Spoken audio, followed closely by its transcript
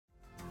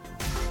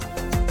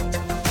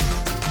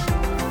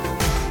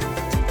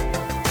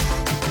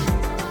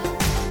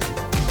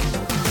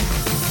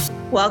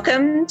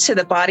Welcome to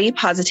the Body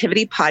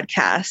Positivity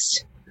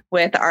Podcast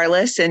with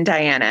Arliss and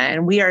Diana.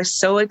 And we are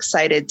so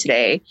excited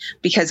today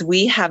because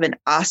we have an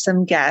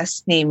awesome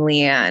guest named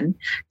Leanne.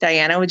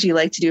 Diana, would you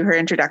like to do her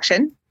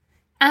introduction?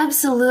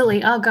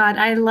 Absolutely. Oh God,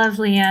 I love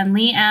Leanne.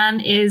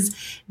 Leanne is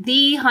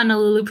the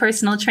Honolulu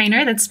personal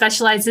trainer that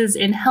specializes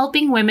in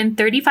helping women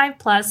 35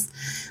 plus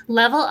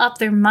level up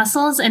their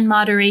muscles in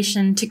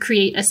moderation to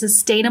create a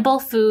sustainable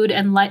food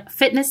and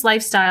fitness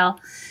lifestyle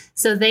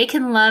so they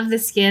can love the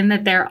skin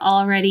that they're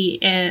already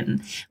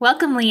in.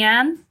 Welcome,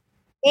 Leanne.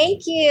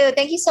 Thank you.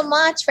 Thank you so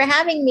much for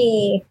having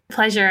me.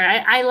 Pleasure.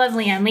 I love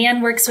Leanne.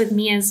 Leanne works with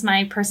me as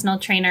my personal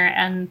trainer,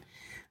 and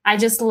I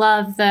just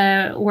love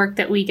the work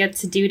that we get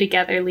to do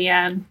together,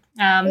 Leanne.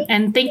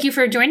 And thank you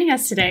for joining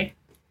us today.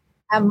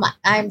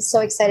 I'm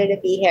so excited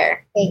to be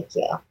here. Thank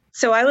you.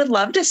 So I would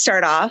love to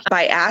start off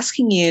by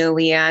asking you,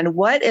 Leanne,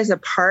 what is a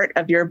part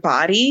of your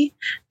body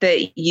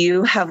that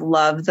you have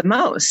loved the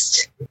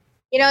most?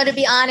 You know, to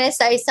be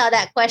honest, I saw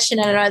that question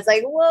and I was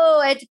like, whoa,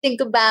 I had to think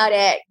about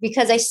it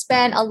because I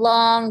spent a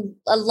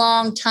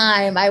long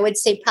time, I would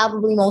say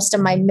probably most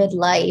of my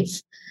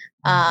midlife,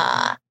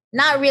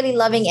 not really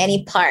loving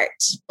any part,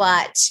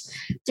 but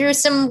through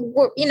some,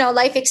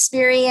 life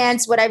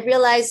experience, what I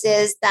realized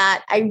is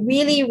that I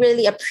really,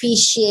 really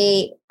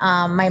appreciate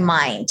my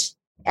mind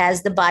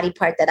as the body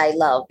part that I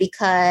love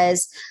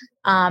because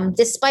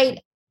despite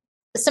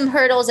some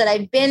hurdles that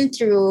I've been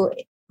through,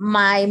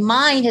 my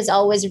mind has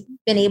always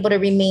been able to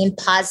remain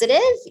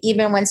positive,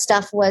 even when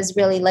stuff was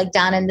really like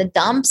down in the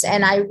dumps.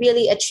 And I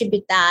really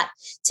attribute that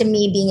to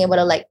me being able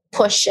to like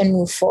push and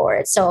move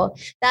forward. So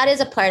that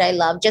is a part I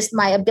love, just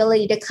my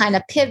ability to kind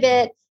of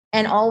pivot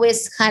and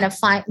always kind of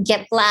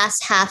get glass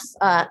half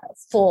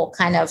full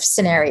kind of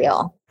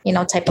scenario,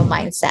 type of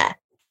mindset.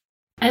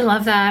 I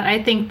love that.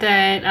 I think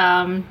that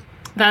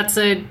that's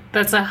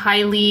a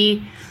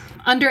highly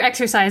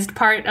under-exercised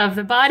part of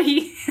the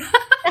body.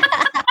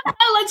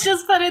 Let's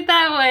just put it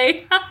that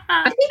way.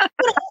 I think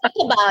people don't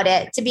think about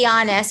it, to be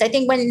honest. I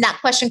think when that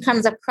question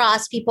comes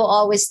across, people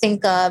always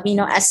think of,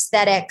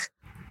 aesthetic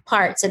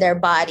parts of their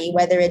body,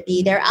 whether it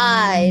be their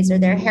eyes or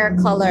their hair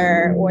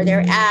color or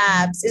their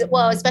abs.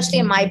 Well, especially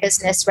in my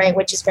business, right,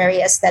 which is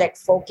very aesthetic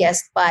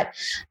focused. But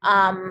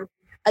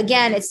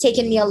again, it's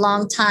taken me a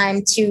long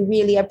time to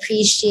really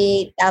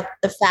appreciate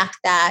the fact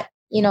that,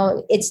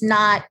 it's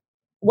not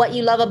what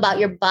you love about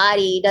your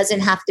body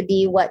doesn't have to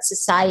be what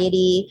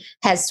society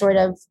has sort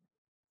of,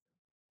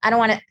 I don't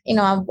want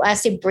to, I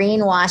say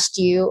brainwashed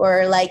you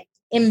or like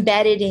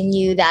embedded in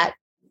you that,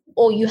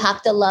 oh, you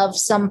have to love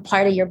some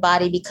part of your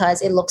body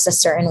because it looks a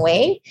certain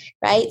way,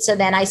 right? So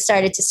then I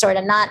started to sort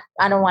of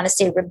I don't want to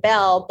say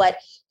rebel, but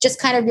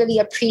just kind of really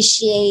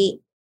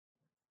appreciate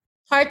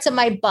parts of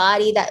my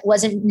body that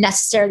wasn't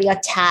necessarily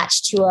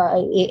attached to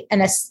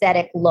an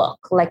aesthetic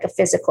look, like a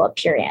physical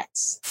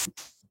appearance.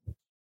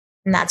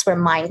 And that's where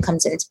mine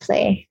comes into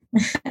play.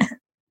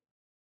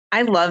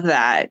 I love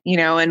that,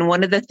 and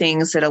one of the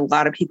things that a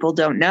lot of people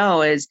don't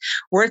know is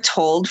we're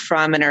told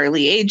from an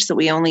early age that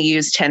we only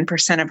use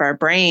 10% of our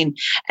brain.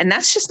 And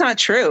that's just not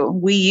true.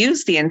 We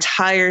use the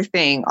entire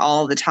thing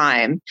all the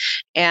time.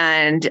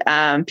 And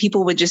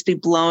people would just be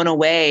blown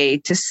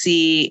away to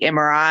see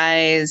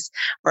MRIs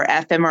or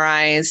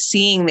fMRIs,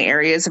 seeing the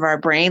areas of our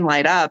brain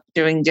light up,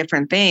 doing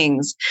different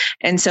things.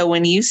 And so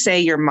when you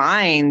say your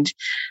mind,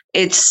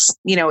 it's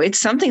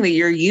something that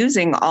you're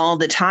using all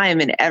the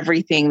time in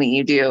everything that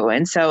you do.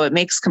 And so it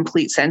makes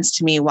complete sense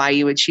to me why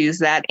you would choose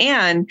that.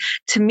 And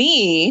to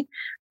me,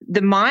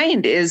 the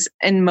mind is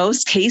in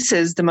most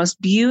cases the most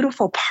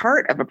beautiful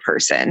part of a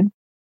person.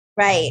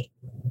 Right.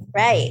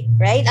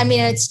 I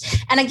mean,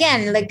 and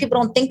again, like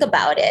people don't think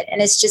about it.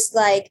 And it's just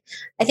like,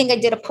 I think I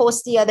did a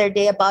post the other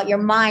day about your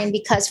mind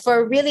because for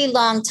a really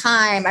long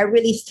time, I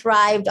really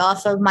thrived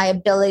off of my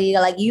ability to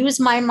like use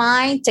my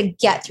mind to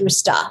get through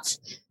stuff.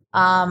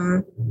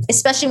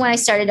 Especially when I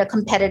started a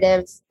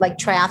competitive like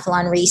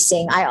triathlon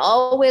racing, I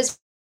always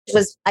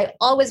was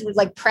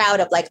like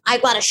proud of like, I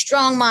got a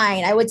strong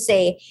mind. I would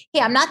say, hey,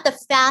 I'm not the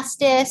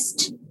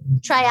fastest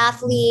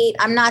triathlete.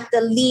 I'm not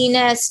the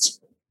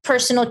leanest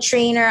personal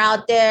trainer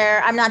out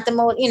there. I'm not the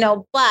most,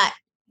 but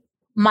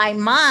my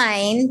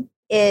mind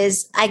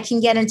is I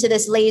can get into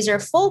this laser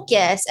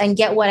focus and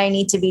get what I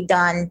need to be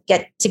done,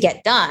 get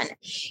done.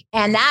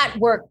 And that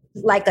worked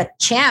like a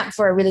champ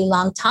for a really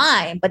long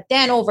time. But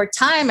then over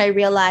time, I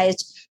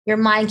realized your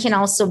mind can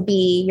also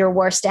be your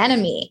worst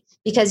enemy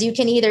because you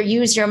can either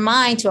use your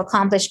mind to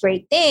accomplish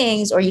great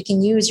things or you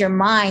can use your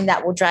mind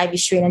that will drive you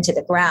straight into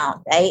the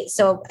ground, right?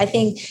 So I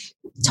think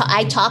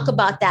I talk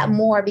about that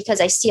more because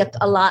I see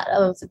a lot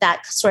of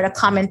that sort of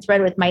common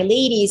thread with my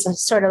ladies of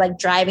sort of like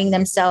driving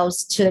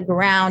themselves to the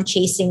ground,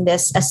 chasing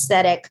this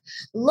aesthetic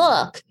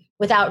look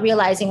without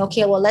realizing,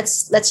 okay, well,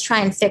 let's try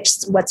and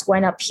fix what's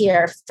going up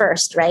here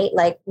first, right?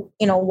 Like,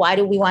 why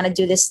do we want to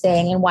do this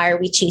thing and why are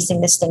we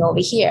chasing this thing over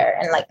here?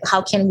 And like,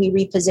 how can we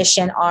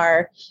reposition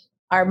our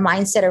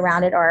mindset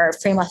around it or our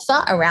frame of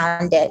thought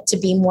around it to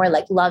be more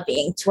like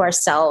loving to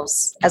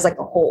ourselves as like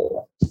a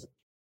whole?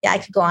 Yeah, I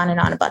could go on and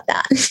on about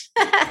that.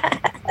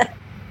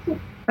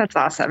 That's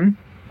awesome.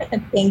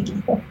 Thank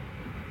you.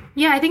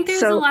 Yeah, I think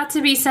there's a lot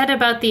to be said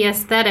about the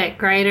aesthetic,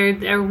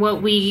 right? Or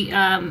what we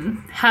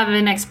have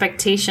an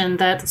expectation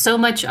that so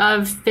much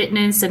of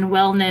fitness and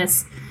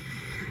wellness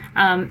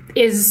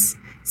is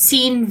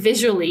seen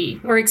visually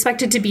or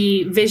expected to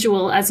be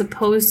visual as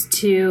opposed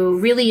to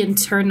really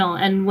internal.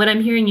 And what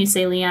I'm hearing you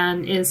say,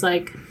 Leanne, is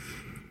like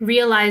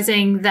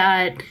realizing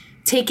that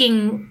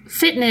taking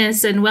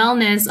fitness and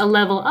wellness a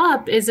level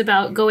up is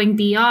about going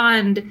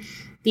beyond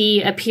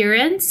the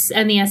appearance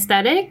and the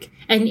aesthetic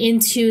and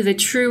into the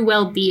true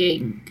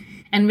well-being,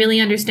 and really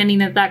understanding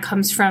that that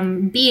comes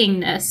from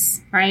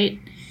beingness, right?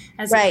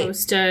 As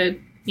opposed to,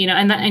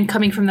 and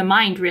coming from the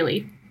mind,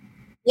 really.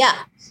 Yeah.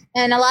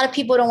 And a lot of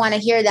people don't want to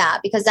hear that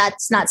because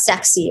that's not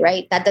sexy,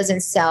 right? That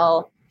doesn't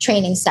sell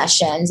training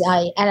sessions.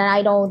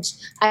 I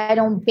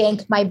don't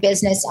bank my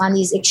business on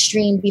these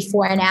extreme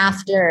before and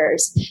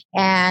afters.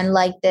 And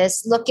like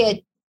this, look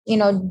at,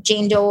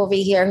 Jane Doe over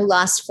here who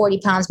lost 40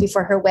 pounds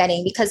before her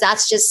wedding, because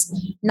that's just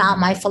not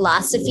my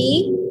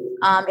philosophy.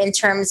 In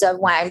terms of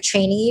why I'm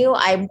training you,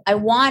 I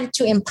want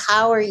to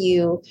empower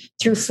you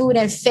through food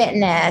and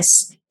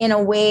fitness in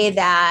a way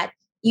that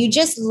you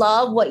just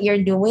love what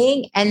you're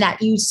doing, and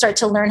that you start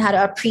to learn how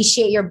to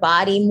appreciate your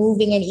body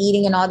moving and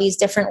eating in all these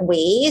different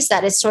ways.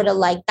 That is sort of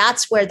like,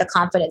 that's where the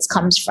confidence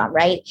comes from,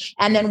 right?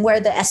 And then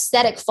where the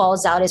aesthetic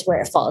falls out is where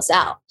it falls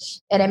out.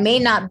 And it may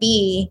not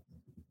be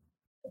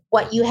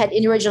what you had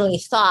originally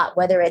thought,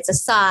 whether it's a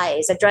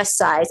size, a dress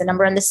size, a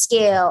number on the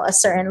scale, a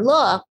certain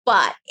look,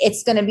 but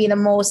it's going to be the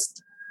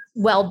most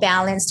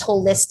well-balanced,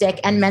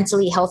 holistic, and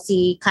mentally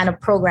healthy kind of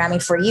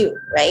programming for you,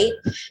 right?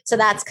 So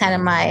that's kind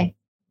of my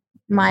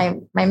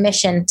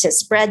mission, to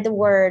spread the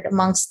word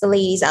amongst the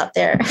ladies out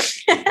there.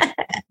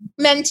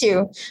 Men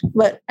too,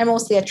 but I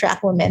mostly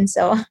attract women.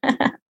 So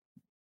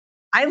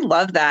I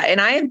love that. And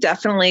I have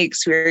definitely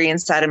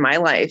experienced that in my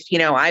life.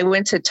 I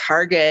went to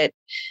Target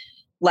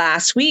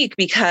last week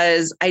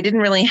because I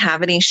didn't really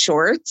have any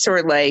shorts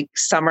or like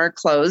summer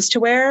clothes to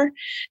wear.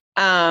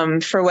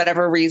 For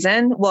whatever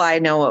reason. Well, I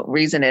know what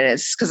reason it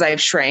is, because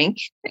I've shrank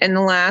in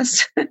the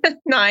last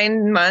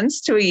 9 months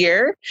to a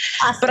year.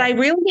 Awesome. But I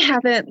really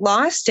haven't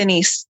lost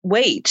any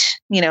weight,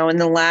 in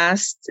the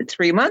last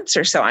 3 months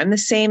or so. I'm the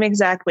same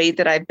exact weight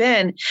that I've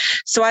been.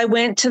 So I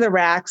went to the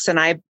racks and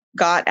I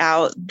got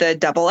out the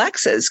double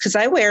X's, because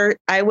I weigh,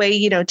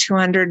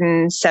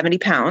 270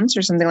 pounds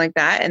or something like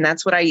that. And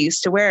that's what I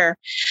used to wear.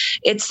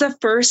 It's the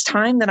first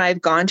time that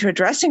I've gone to a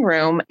dressing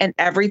room and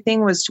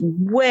everything was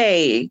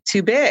way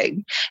too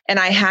big. And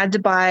I had to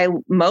buy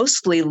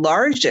mostly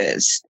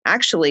larges,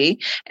 actually,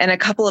 and a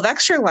couple of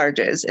extra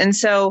larges. And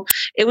so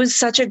it was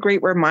such a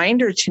great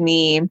reminder to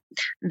me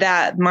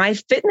that my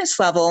fitness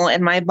level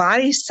and my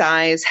body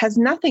size has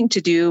nothing to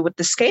do with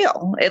the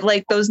scale.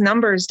 Those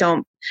numbers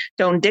don't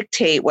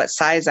dictate what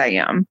size I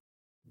am.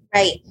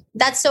 Right.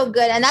 That's so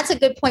good. And that's a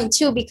good point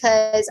too,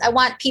 because I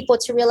want people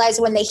to realize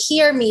when they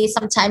hear me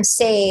sometimes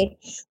say,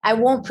 I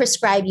won't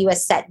prescribe you a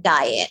set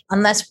diet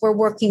unless we're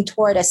working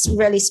toward a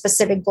really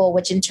specific goal,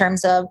 which in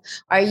terms of,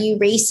 are you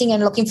racing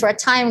and looking for a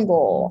time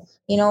goal?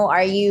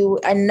 Are you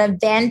an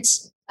event,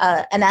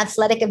 an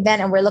athletic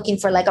event, and we're looking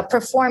for like a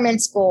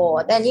performance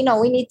goal? Then,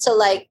 we need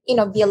to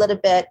be a little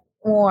bit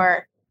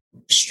more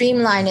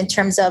streamlined in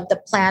terms of the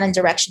plan and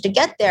direction to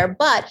get there.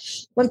 But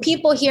when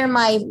people hear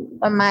my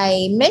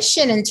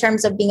mission in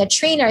terms of being a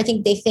trainer, I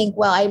think they think,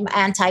 well, I'm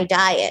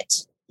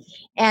anti-diet.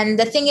 And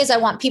the thing is, I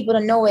want people to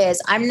know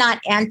is I'm not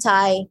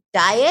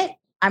anti-diet.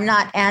 I'm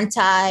not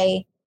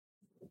anti-working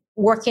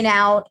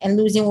out and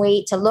losing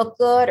weight to look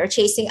good or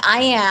chasing.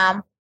 I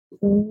am,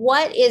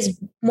 what is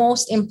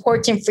most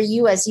important for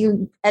you as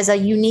a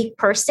unique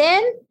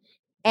person,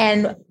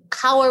 and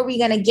how are we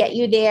going to get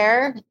you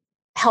there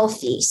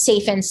healthy,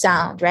 safe, and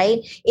sound, right?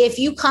 If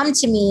you come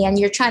to me and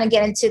you're trying to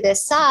get into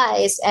this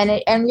size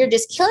and you're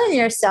just killing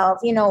yourself,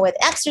 with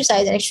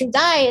exercise and extreme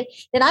diet,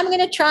 then I'm going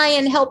to try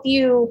and help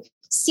you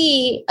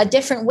see a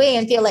different way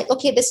and feel like,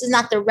 okay, this is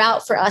not the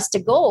route for us to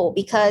go,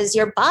 because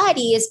your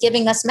body is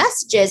giving us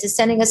messages, is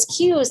sending us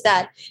cues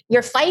that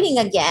you're fighting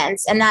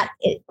against, and that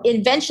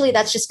eventually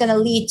that's just going to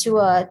lead to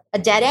a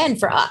dead end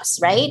for us,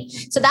 right?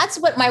 So that's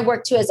what my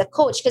work too as a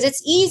coach, because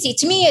it's easy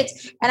to me,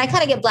 and I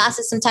kind of get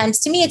blasted sometimes,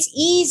 to me it's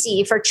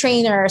easy for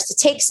trainers to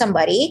take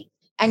somebody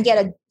and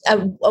get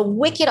a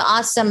wicked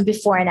awesome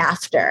before and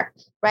after.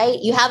 Right?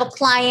 You have a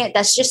client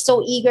that's just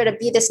so eager to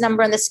be this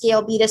number on the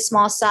scale, be this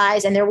small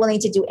size, and they're willing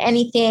to do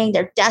anything.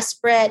 They're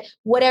desperate,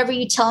 whatever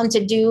you tell them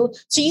to do.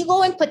 So you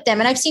go and put them,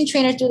 and I've seen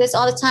trainers do this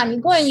all the time. You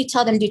go and you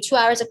tell them do 2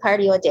 hours of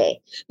cardio a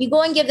day. You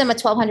go and give them a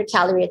 1,200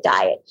 calorie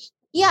diet.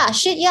 Yeah,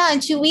 in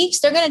 2 weeks,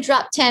 they're going to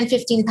drop 10,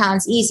 15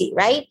 pounds easy,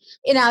 right?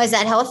 Is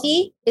that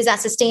healthy? Is that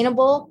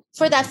sustainable?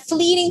 For that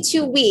fleeting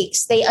 2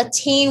 weeks, they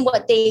attain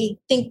what they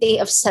think they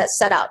have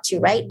set out to,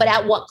 right? But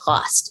at what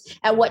cost?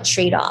 At what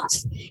trade-off?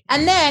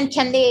 And then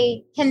can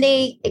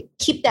they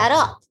keep that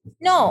up?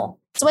 No.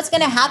 So what's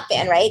going to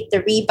happen, right?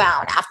 The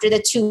rebound after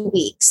the 2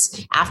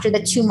 weeks, after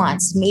the 2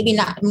 months, maybe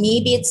not,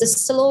 maybe it's a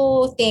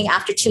slow thing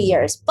after 2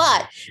 years.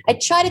 But I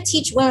try to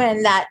teach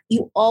women that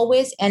you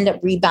always end up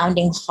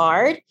rebounding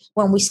hard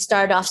when we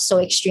start off so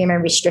extreme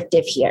and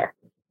restrictive here,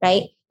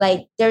 right?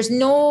 Like there's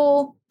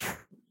no,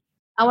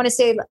 I want to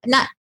say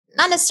not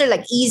necessarily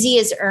like easy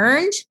is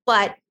earned,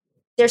 but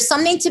there's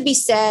something to be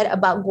said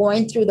about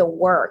going through the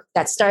work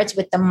that starts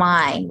with the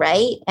mind,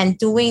 right? And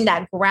doing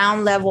that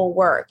ground level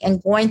work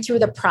and going through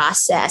the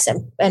process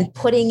and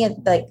putting it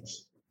like,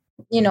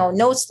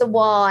 notes to the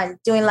wall and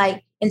doing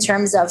like in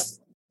terms of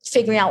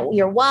figuring out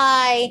your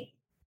why,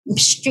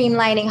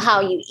 streamlining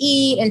how you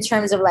eat in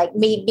terms of like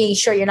being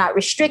sure you're not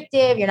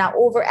restrictive, you're not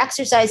over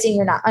exercising,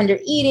 you're not under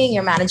eating,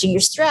 you're managing your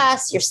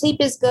stress, your sleep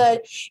is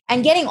good,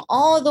 and getting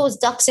all of those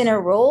ducks in a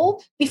row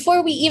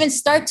before we even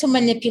start to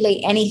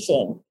manipulate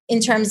anything in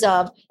terms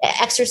of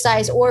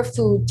exercise or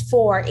food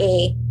for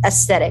a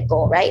aesthetic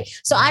goal, right?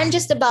 So I'm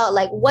just about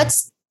like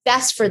what's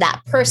best for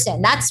that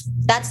person.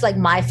 That's like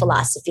my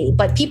philosophy.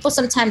 But people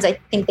sometimes I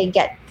think they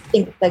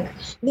think like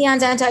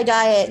Leanne's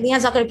anti-diet.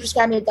 Leanne's not going to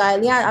prescribe me a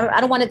diet. Leanne,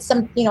 I don't want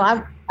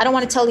to I don't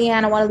want to tell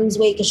Leanne I want to lose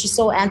weight because she's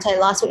so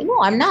anti-loss weight.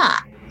 No, I'm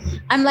not.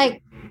 I'm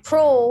like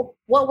pro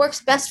what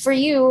works best for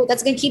you.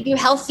 That's going to keep you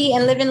healthy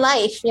and living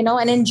life,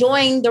 and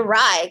enjoying the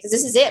ride because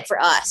this is it for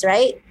us,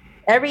 right?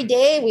 Every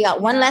day we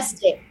got one less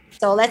day.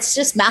 So let's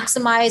just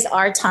maximize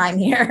our time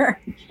here.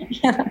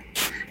 Yeah.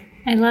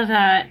 I love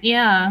that.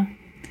 Yeah.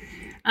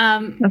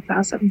 That's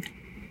awesome.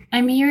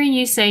 I'm hearing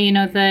you say,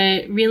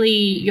 that really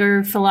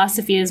your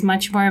philosophy is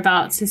much more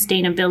about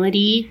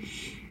sustainability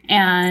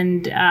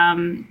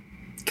and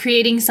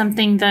creating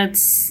something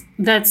that's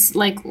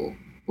like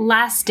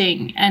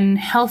lasting and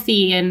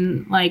healthy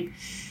and like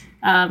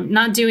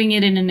not doing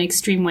it in an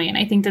extreme way. And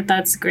I think that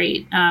that's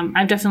great.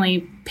 I've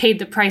definitely paid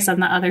the price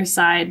on the other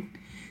side.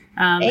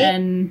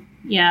 And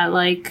yeah,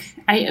 like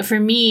for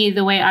me,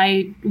 the way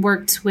I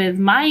worked with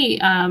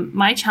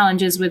my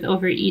challenges with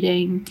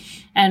overeating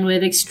and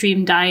with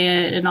extreme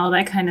diet and all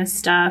that kind of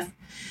stuff,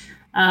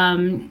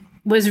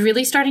 was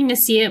really starting to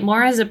see it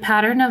more as a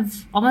pattern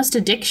of almost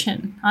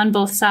addiction on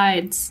both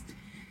sides.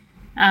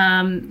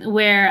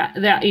 Where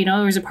that,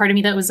 there was a part of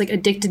me that was like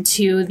addicted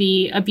to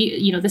the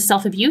the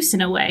self-abuse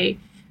in a way.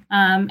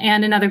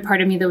 And another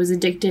part of me that was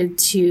addicted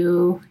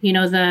to,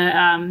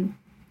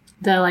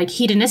 the like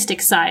hedonistic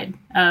side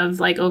of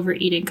like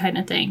overeating kind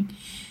of thing.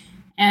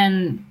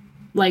 And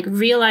like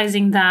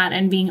realizing that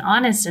and being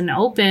honest and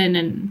open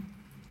and,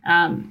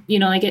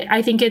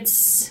 I think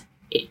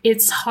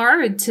it's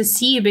hard to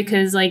see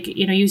because like,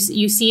 you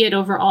see it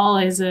overall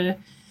as a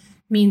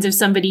means of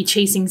somebody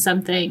chasing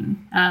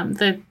something,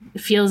 that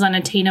feels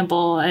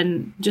unattainable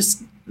and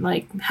just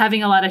like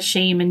having a lot of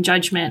shame and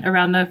judgment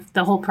around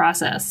the whole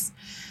process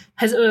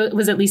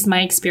was at least my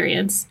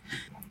experience.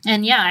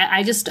 And yeah,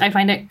 I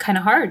find it kind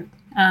of hard.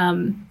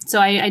 So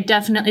I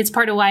definitely, it's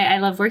part of why I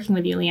love working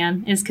with you,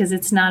 Leanne, is because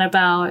it's not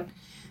about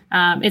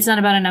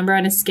a number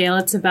on a scale.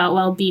 It's about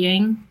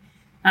well-being.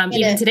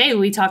 Even today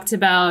we talked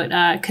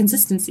about,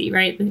 consistency,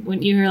 right?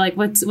 When you were like,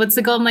 what's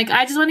the goal? I'm like,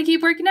 I just want to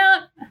keep working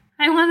out.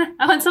 I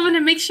want someone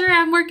to make sure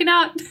I'm working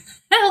out.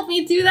 Help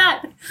me do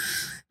that.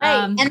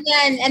 Right.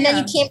 And then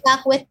you came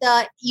back with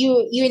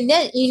you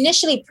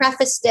initially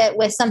prefaced it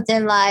with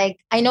something like,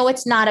 I know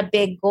it's not a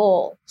big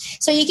goal.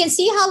 So you can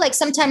see how like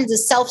sometimes the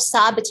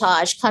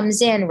self-sabotage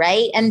comes in,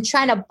 right? And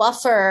trying to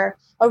buffer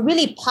a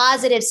really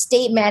positive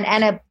statement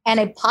and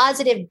a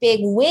positive big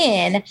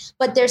win,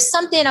 but there's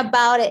something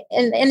about it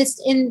and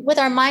it's in with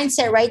our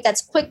mindset, right?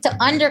 That's quick to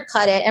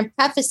undercut it and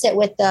preface it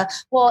with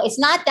it's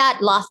not that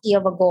lofty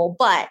of a goal,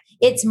 but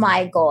it's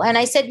my goal. And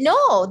I said,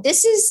 no,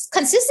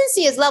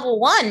 consistency is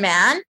level 1,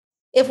 man.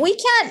 If we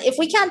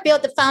can't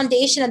build the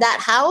foundation of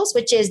that house,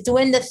 which is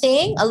doing the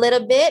thing a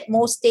little bit,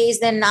 most days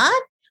than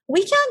not,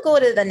 we can't go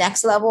to the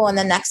next level and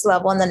the next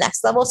level and the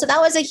next level. So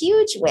that was a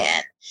huge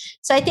win.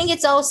 So I think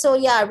it's also,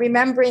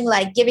 remembering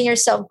like giving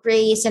yourself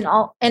grace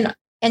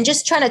and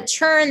just trying to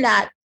turn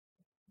that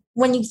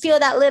when you feel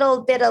that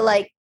little bit of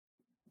like,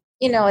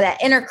 that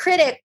inner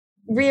critic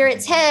rear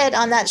its head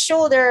on that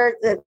shoulder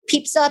that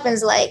peeps up and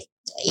is like,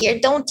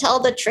 don't tell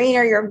the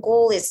trainer your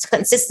goal is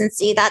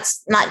consistency.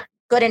 That's not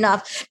good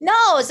enough.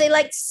 No, say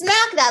like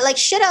smack that, like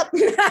shut up.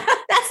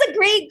 That's a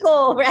great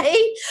goal,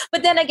 right?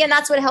 But then again,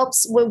 that's what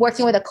helps with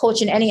working with a coach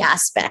in any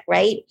aspect,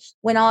 right?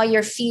 When all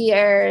your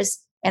fears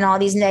and all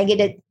these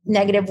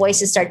negative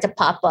voices start to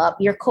pop up,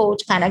 your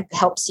coach kind of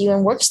helps you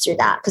and works through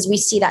that because we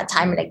see that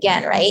time and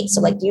again, right? So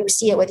like you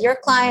see it with your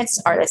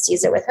clients, artist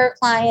sees it with her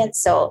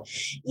clients. So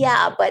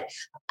yeah, but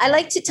I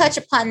like to touch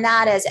upon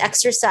that as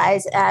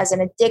exercise as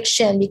an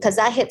addiction because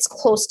that hits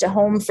close to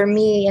home for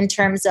me in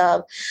terms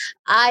of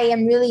I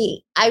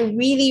really,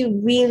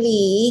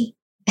 really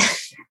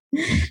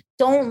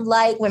don't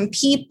like when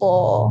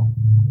people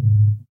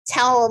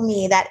tell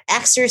me that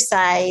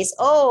exercise,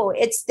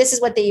 this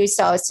is what they used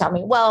to always tell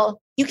me.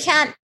 Well, you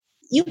can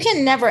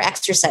never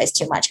exercise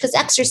too much because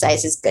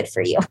exercise is good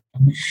for you.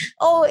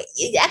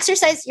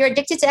 Exercise, you're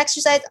addicted to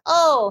exercise.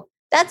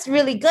 that's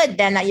really good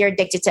then that you're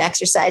addicted to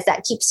exercise.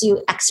 That keeps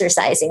you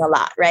exercising a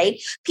lot,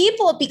 right?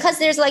 People, because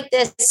there's like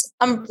this,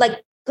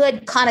 like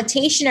good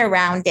connotation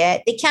around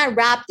it, they can't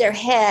wrap their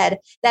head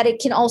that it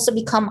can also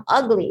become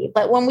ugly.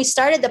 But when we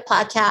started the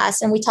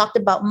podcast and we talked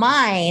about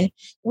mind,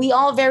 we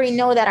all very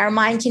know that our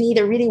mind can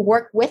either really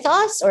work with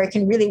us or it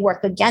can really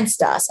work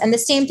against us. And the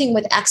same thing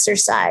with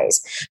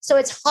exercise. So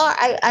it's hard.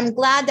 I'm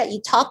glad that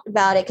you talked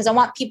about it because I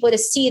want people to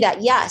see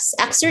that, yes,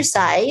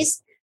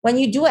 exercise, when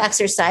you do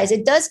exercise,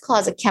 it does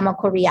cause a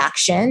chemical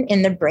reaction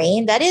in the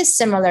brain that is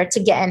similar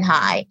to getting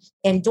high.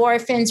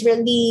 Endorphins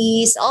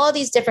release, all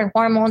these different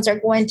hormones are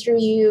going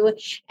through you.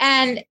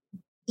 And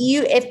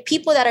if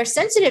people that are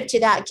sensitive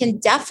to that can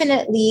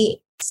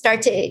definitely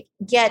start to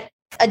get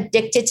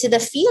addicted to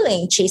the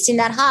feeling, chasing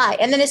that high.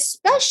 And then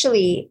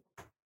especially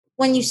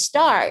when you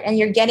start and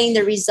you're getting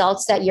the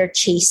results that you're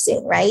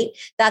chasing, right?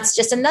 That's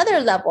just another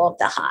level of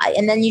the high.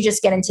 And then you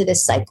just get into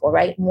this cycle,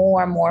 right?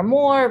 More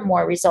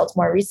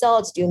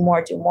results, do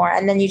more.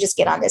 And then you just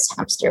get on this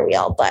hamster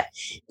wheel. But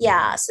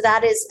yeah, so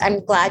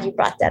I'm glad you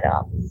brought that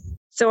up.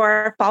 So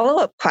our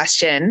follow-up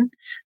question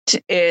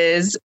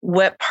is,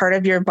 what part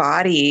of your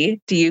body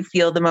do you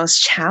feel the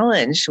most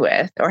challenged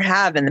with or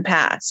have in the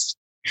past?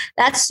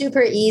 That's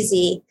super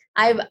easy.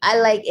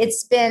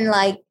 It's been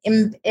like,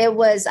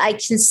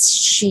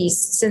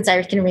 since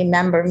I can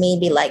remember,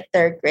 maybe like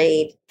third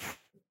grade,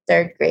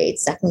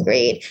 second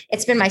grade,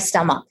 it's been my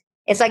stomach.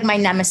 It's like my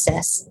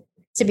nemesis,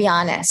 to be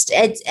honest.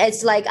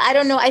 It's like, I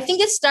don't know. I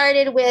think it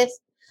started with,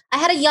 I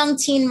had a young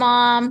teen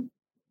mom,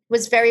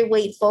 was very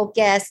weight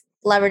focused,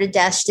 love her to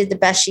death. She did the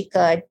best she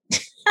could.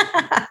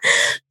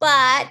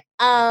 But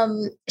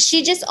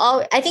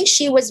I think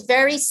she was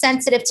very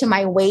sensitive to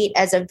my weight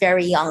as a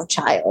very young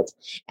child.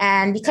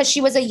 And because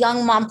she was a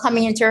young mom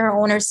coming into her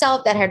own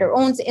herself that had her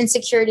own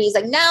insecurities,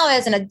 like now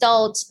as an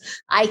adult,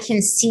 I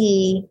can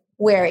see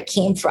where it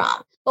came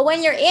from. But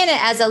when you're in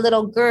it as a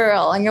little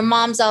girl and your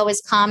mom's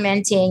always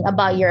commenting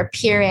about your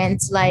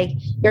appearance, like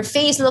your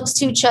face looks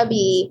too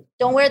chubby,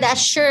 don't wear that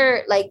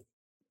shirt, like,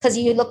 because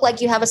you look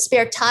like you have a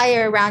spare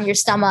tire around your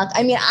stomach.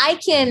 I mean,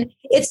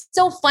 it's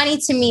so funny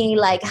to me,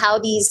 like how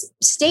these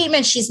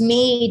statements she's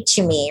made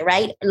to me,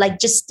 right? Like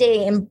just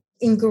stay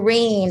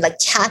ingrained, like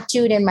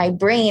tattooed in my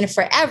brain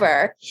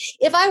forever.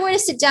 If I were to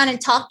sit down and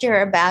talk to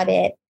her about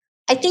it,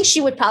 I think she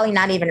would probably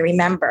not even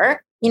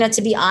remember,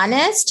 to be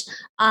honest.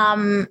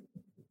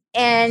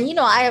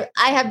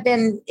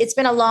 And, it's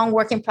been a long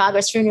work in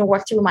progress for me to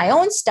work through my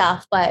own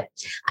stuff. But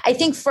I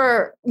think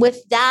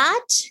with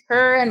that,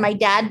 her and my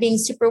dad being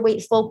super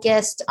weight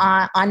focused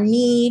on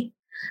me,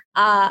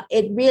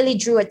 it really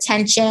drew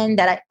attention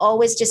that I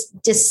always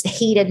just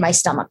hated my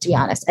stomach, to be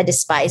honest. I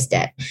despised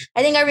it.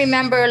 I think I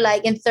remember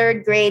like in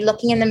third grade,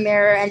 looking in the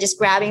mirror and just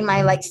grabbing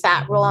my like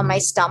fat roll on my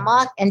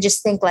stomach and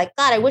just think like,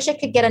 God, I wish I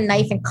could get a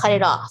knife and cut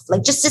it off.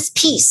 Like just this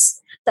piece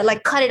that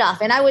like cut it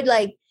off. And I would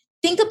like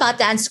think about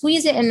that and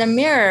squeeze it in the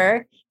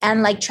mirror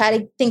and like try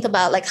to think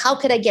about like, how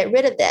could I get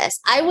rid of this?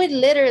 I would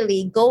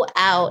literally go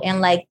out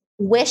and like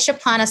wish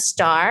upon a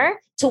star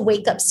to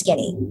wake up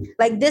skinny.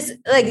 Like this,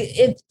 like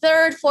in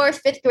third, fourth,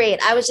 fifth grade,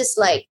 I was just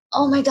like,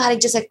 oh my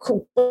God,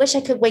 wish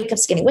I could wake up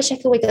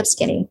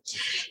skinny.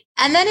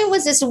 And then it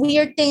was this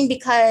weird thing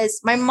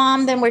because my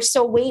mom then were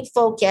so weight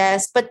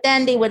focused, but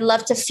then they would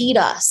love to feed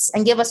us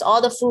and give us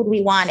all the food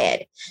we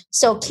wanted.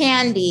 So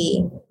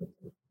candy,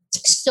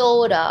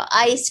 soda,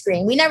 ice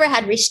cream. We never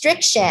had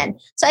restriction.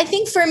 So I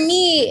think for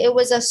me, it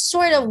was a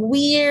sort of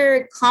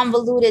weird,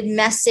 convoluted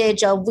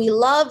message of we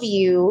love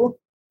you.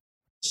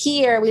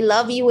 Here, we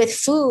love you with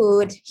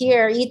food.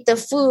 Here, eat the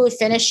food,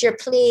 finish your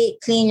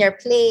plate, clean your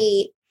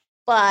plate.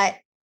 But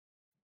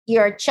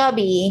you're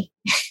chubby.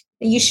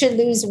 You should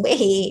lose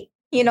weight,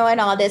 and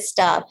all this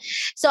stuff.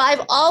 So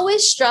I've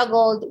always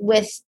struggled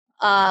with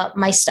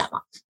my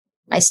stomach.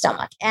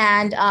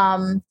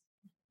 And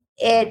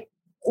it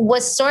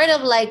was sort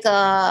of like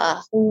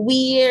a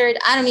weird,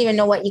 I don't even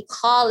know what you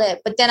call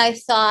it. But then I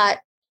thought,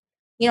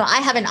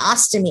 I have an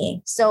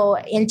ostomy. So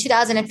in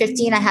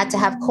 2015, I had to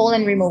have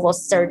colon removal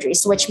surgery,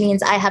 which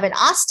means I have an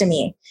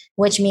ostomy,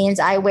 which means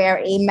I wear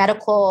a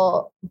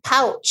medical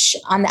pouch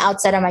on the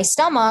outside of my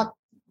stomach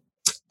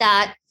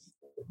that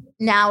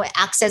now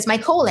acts as my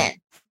colon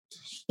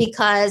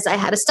because I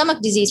had a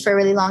stomach disease for a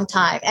really long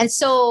time. And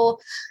so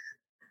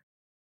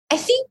I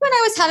think when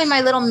I was having my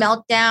little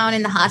meltdown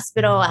in the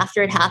hospital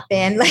after it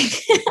happened,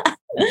 like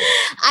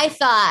I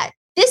thought,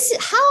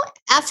 how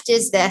effed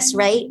is this,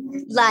 right?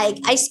 Like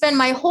I spend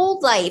my whole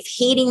life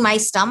hating my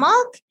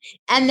stomach.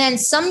 And then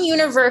something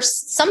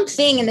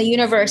in the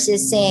universe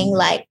is saying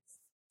like,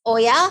 oh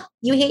yeah,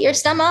 you hate your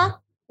stomach?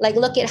 Like,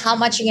 look at how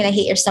much you're going to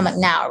hate your stomach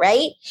now.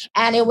 Right.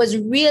 And it was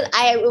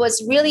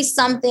really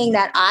something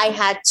that I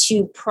had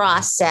to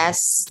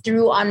process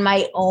through on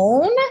my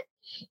own.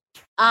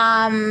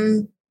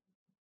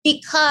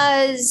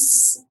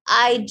 Because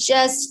I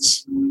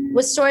just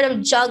was sort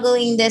of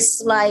juggling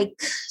this, like,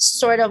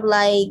 sort of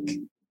like,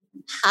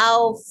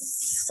 how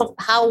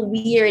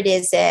weird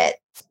is it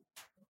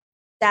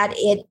that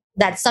it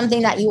that's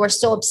something that you were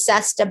so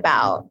obsessed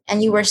about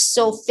and you were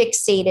so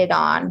fixated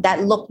on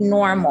that looked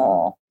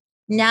normal.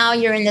 Now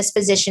you're in this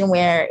position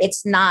where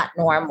it's not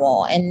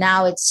normal and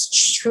now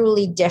it's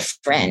truly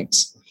different.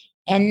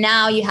 And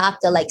now you have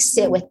to like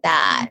sit with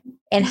that.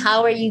 And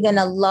how are you going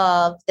to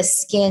love the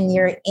skin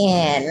you're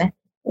in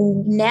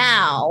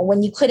now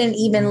when you couldn't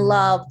even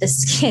love the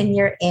skin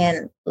you're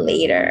in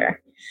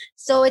later?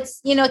 So it's,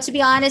 you know, to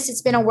be honest,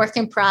 it's been a work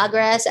in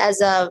progress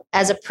as a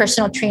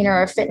personal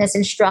trainer or fitness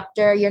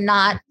instructor. You're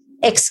not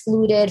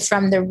excluded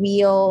from the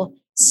real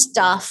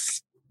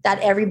stuff that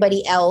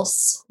everybody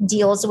else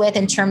deals with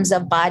in terms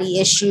of body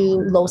issue,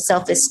 low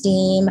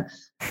self-esteem,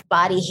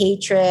 body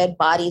hatred,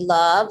 body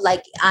love.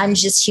 Like I'm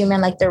just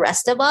human like the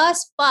rest of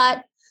us.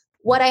 But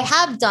what I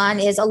have done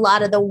is a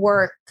lot of the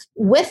work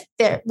with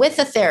a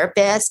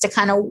therapist to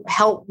kind of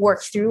help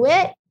work through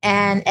it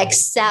and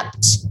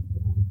accept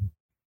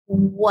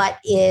what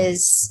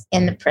is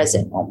in the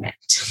present moment.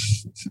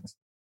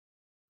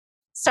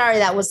 Sorry,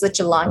 that was such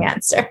a long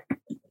answer.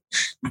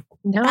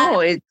 No,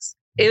 it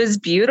was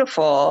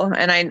beautiful.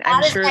 And I'm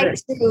sure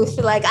that truth.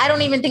 Like, I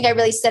don't even think I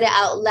really said it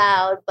out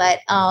loud, but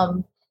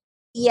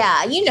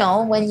yeah, you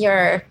know, when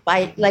you're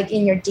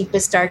in your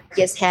deepest,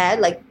 darkest head,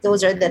 like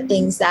those are the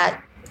things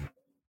that,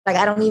 like,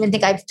 I don't even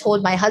think I've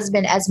told my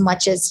husband as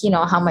much as, you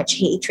know, how much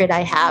hatred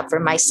I have for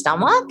my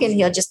stomach. And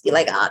he'll just be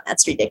like, oh,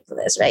 that's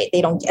ridiculous, right?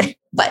 They don't get it.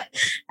 But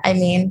I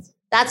mean,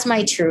 that's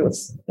my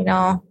truth, you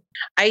know?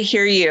 I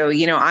hear you.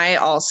 You know, I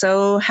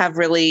also have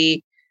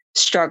really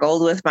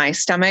struggled with my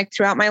stomach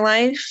throughout my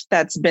life.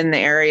 That's been the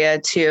area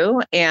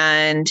too.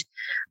 And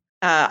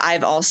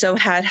I've also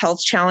had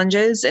health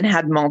challenges and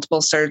had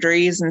multiple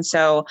surgeries. And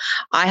so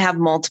I have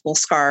multiple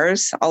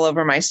scars all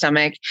over my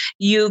stomach.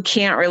 You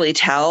can't really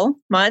tell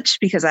much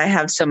because I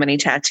have so many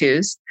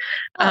tattoos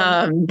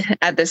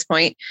at this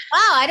point. Wow,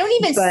 I don't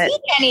even see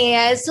any.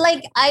 It's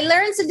like I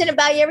learn something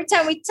about you every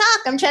time we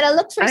talk. I'm trying to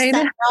look for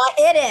stuff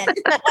all hidden.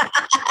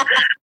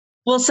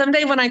 Well,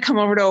 someday when I come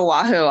over to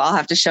Oahu, I'll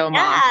have to show them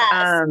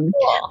off.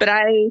 Cool.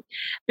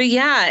 But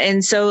yeah.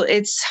 And so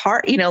it's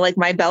hard, you know, like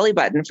my belly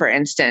button, for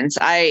instance,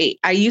 I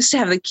used to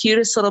have the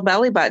cutest little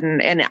belly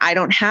button and I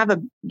don't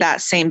have that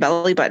same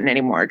belly button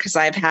anymore because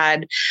I've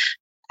had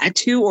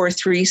 2 or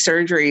 3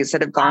 surgeries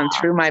that have gone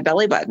through my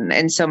belly button.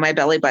 And so my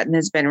belly button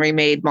has been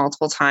remade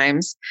multiple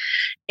times.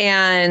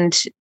 And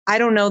I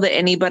don't know that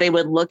anybody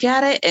would look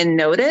at it and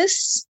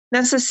notice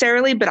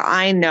necessarily, but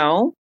I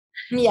know.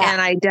 Yeah.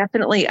 And I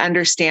definitely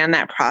understand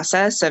that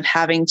process of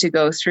having to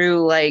go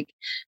through, like,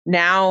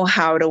 now,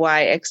 how do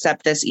I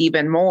accept this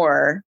even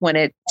more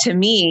when to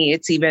me,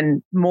 it's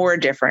even more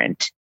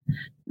different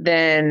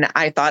than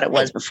I thought it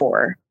was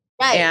before.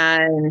 Right.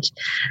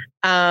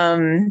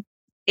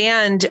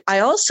 And I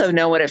also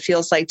know what it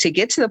feels like to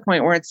get to the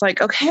point where it's like,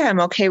 okay,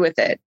 I'm okay with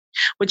it,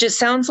 which it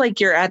sounds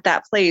like you're at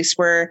that place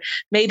where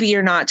maybe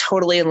you're not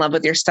totally in love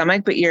with your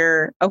stomach, but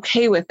you're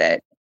okay with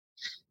it.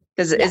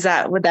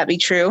 Would that be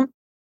true?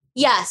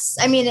 Yes.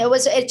 I mean,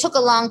 it took a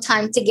long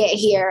time to get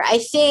here. I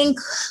think,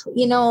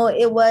 you know,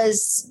 it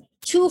was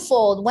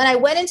twofold. When I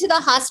went into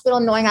the hospital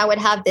knowing I would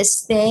have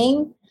this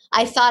thing,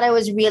 I thought I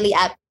was really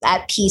at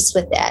peace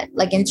with it.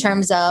 Like in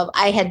terms of,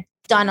 I had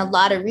done a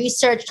lot of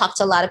research, talked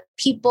to a lot of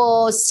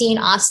people, seen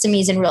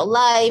ostomies in real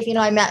life. You know,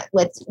 I met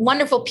with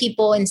wonderful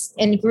people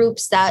in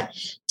groups that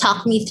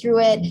talked me through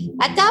it.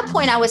 At that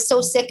point, I was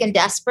so sick and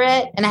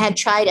desperate and I had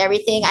tried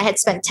everything. I had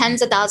spent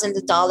tens of thousands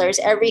of dollars,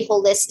 every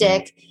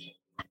holistic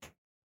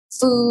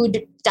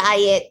food,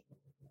 diet,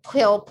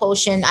 pill,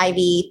 potion,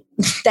 IV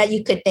that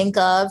you could think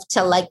of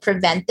to like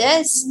prevent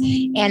this.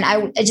 And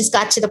I just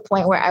got to the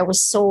point where I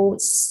was so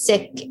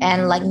sick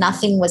and like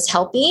nothing was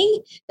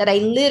helping that I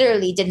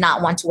literally did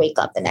not want to wake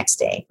up the next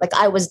day. Like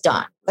I was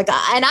done.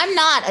 And I'm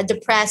not a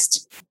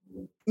depressed,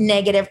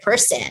 negative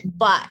person,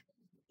 but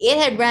it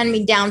had run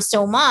me down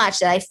so much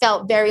that I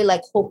felt very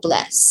like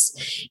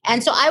hopeless.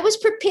 And so I was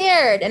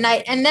prepared. And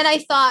then I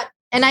thought,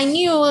 and I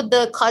knew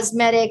the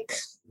cosmetic,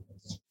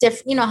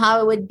 you know,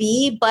 how it would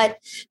be, but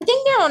I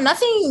think, you know,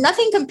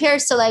 nothing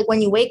compares to like when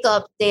you wake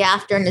up the day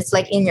after and it's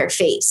like in your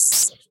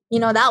face. You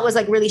know, that was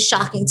like really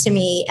shocking to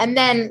me. And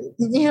then,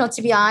 you know,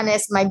 to be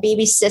honest, my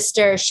baby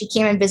sister, she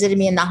came and visited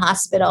me in the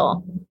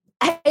hospital.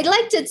 I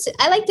like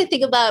to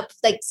think about,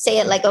 like, say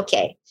it like,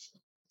 okay,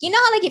 you know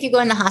how like if you go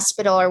in the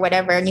hospital or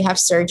whatever and you have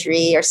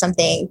surgery or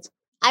something,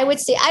 I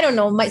would say, I don't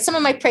know, some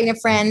of my pregnant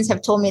friends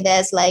have told me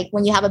this, like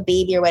when you have a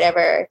baby or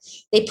whatever,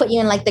 they put you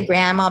in like the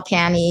grandma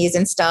panties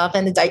and stuff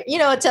and you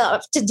know,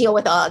 to deal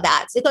with all of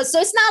that. So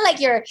it's not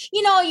like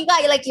you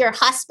got like your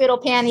hospital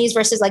panties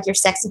versus like your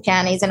sexy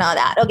panties and all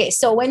that. Okay.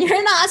 So when you're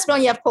in the hospital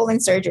and you have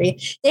colon surgery,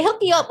 they hook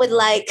you up with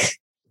like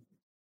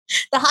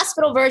the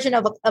hospital version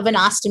of an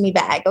ostomy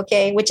bag,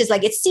 okay, which is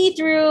like it's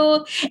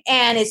see-through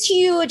and it's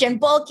huge and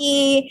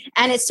bulky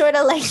and it's sort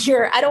of like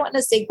I don't want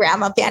to say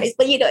grandma panties,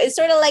 but you know, it's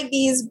sort of like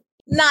these,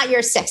 not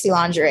your sexy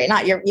lingerie,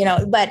 not your, you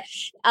know, but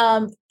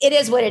it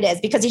is what it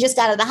is because you just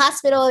got out of the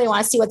hospital, you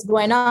want to see what's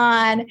going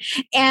on.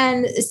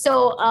 And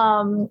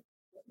so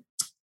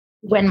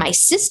when my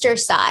sister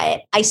saw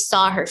it, I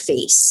saw her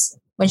face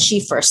when she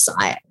first saw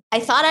it. I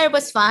thought I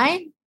was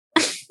fine.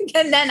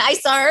 And then I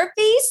saw her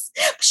face.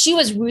 She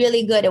was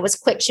really good. It was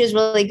quick. She was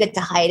really good to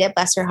hide it,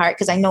 bless her heart,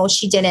 because I know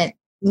she didn't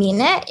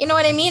mean it. You know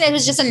what I mean? It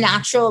was just a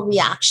natural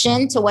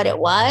reaction to what it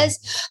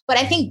was. But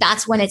I think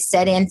that's when it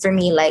set in for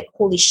me, like,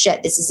 holy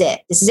shit, this is it.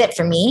 This is it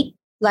for me.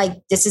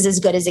 Like, this is as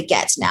good as it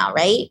gets now,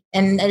 right?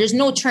 And there's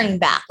no turning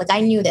back. Like,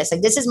 I knew this.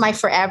 Like, this is my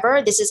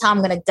forever. This is how I'm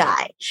going to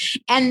die.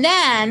 And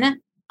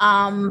then,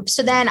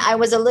 so then I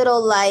was a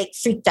little like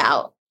freaked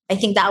out. I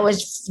think that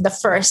was the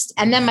first.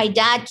 And then my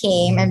dad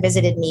came and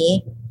visited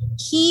me.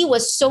 He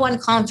was so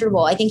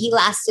uncomfortable. I think he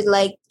lasted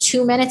like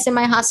 2 minutes in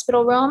my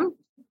hospital room.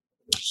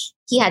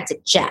 He had to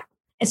jet.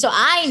 And so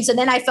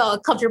then I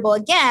felt comfortable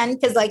again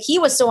because like he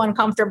was so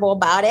uncomfortable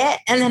about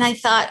it. And then I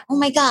thought, oh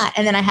my God.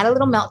 And then I had a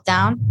little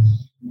meltdown.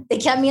 They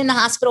kept me in the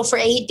hospital for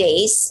 8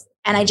 days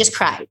and I just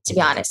cried, to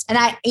be honest. And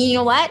you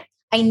know what?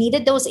 I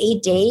needed those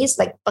 8 days,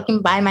 like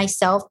fucking by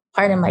myself,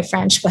 pardon my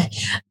French, but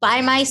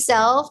by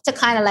myself to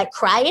kind of like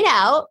cry it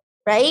out,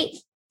 right?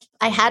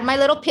 I had my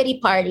little pity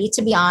party,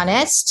 to be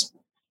honest.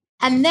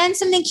 And then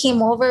something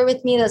came over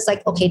with me that's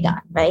like, okay,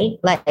 done, right?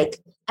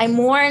 Like I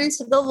mourned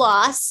the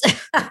loss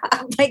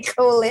of my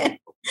colon.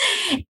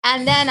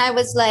 And then I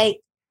was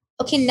like,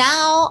 okay,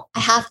 now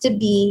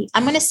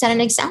I'm going to set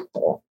an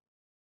example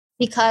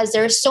because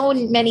there are so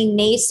many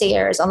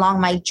naysayers along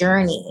my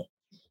journey.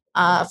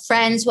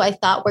 Friends who I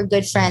thought were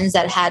good friends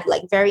that had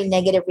like very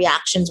negative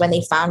reactions when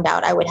they found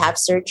out I would have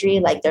surgery.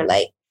 Like they're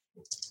like,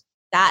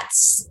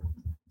 that's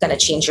going to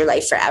change your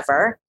life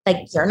forever.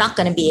 Like you're not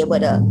going to be able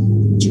to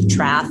do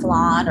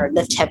triathlon or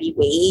lift heavy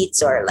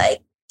weights or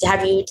like,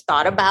 have you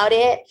thought about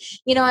it?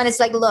 You know, and it's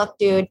like, look,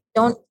 dude,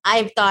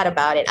 I've thought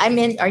about it.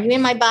 Are you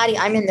in my body?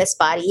 I'm in this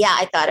body. Yeah,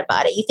 I thought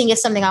about it. You think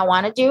it's something I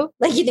want to do?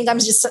 Like, you think I'm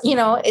just,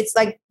 it's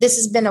like, this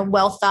has been a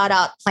well thought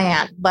out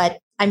plan, but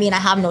I mean, I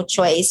have no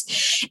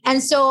choice.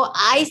 And so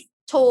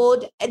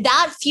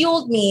that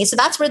fueled me. So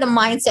that's where the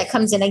mindset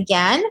comes in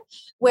again,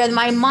 where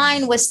my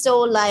mind was so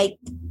like,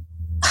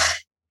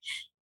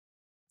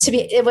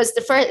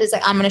 it's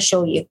like, I'm going to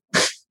show you.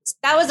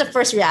 That was the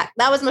first react.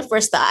 That was my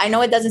first thought. I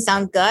know it doesn't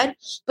sound good,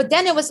 but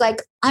then it was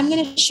like, I'm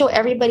going to show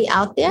everybody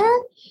out there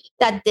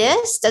that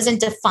this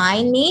doesn't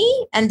define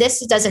me and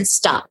this doesn't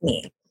stop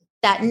me.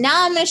 That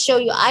now I'm going to show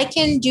you I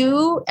can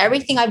do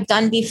everything I've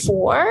done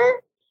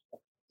before,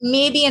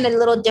 maybe in a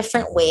little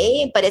different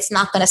way, but it's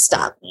not going to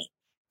stop me.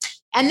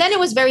 And then it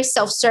was very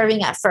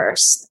self-serving at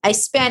first. I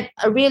spent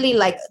a really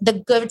like the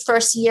good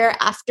first year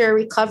after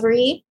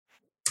recovery,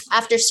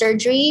 after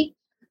surgery,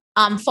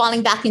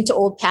 falling back into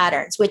old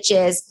patterns, which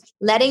is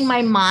letting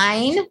my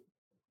mind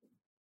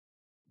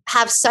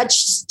have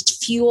such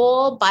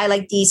fuel by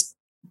like these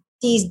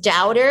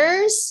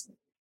doubters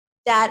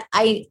that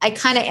I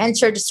kind of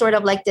entered sort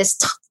of like this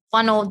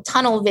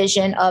tunnel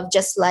vision of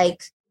just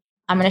like,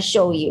 I'm going to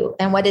show you.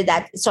 And what did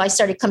that? So I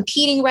started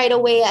competing right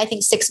away, I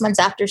think 6 months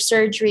after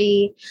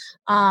surgery.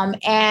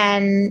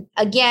 And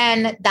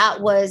again,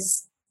 that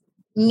was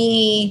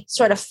me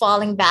sort of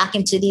falling back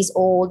into these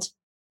old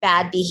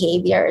bad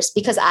behaviors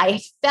because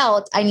I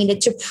felt I needed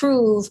to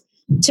prove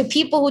to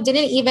people who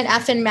didn't even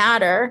effing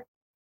matter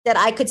that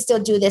I could still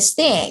do this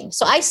thing.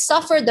 So I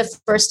suffered the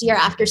first year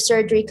after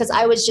surgery because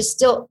I was just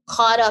still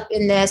caught up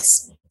in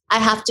this. I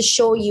have to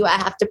show you, I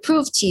have to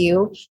prove to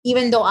you,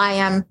 even though I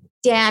am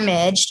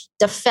damaged,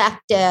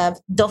 defective,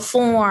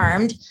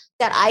 deformed,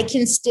 that I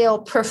can still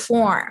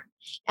perform.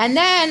 And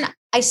then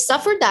I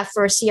suffered that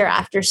first year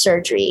after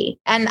surgery.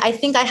 And I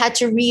think I had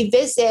to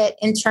revisit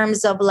in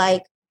terms of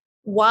like,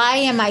 why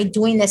am I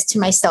doing this to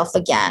myself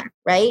again?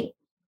 Right?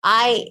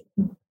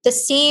 The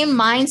same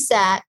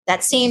mindset,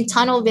 that same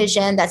tunnel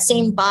vision, that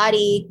same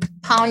body,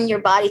 pounding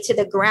your body to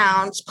the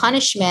ground,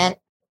 punishment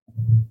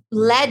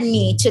led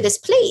me to this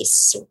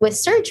place with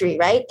surgery,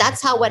 right?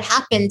 That's how what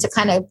happened to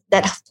kind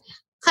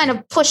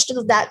of pushed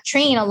that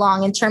train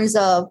along in terms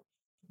of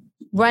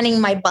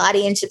running my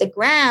body into the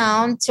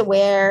ground to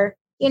where,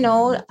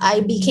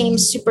 I became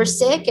super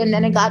sick and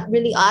then it got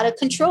really out of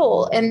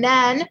control. And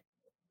then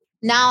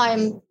now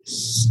I'm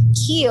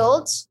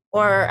healed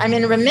or I'm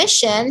in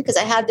remission because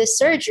I had this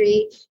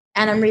surgery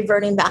and I'm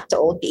reverting back to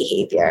old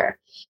behavior.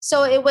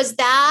 So it was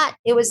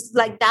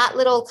like that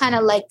little kind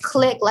of like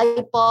click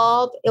light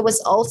bulb. It was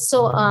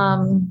also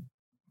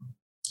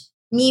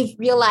me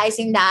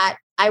realizing that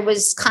I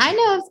was kind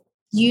of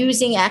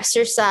using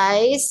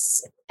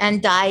exercise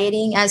and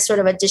dieting as sort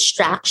of a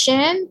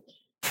distraction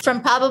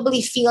from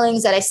probably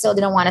feelings that I still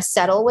didn't want to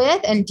settle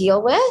with and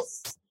deal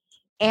with.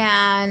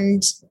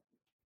 And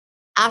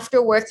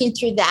after working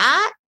through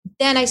that,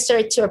 then I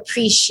started to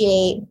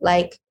appreciate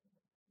like,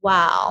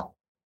 wow,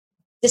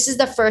 this is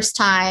the first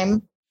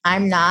time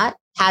I'm not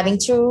having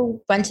to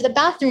run to the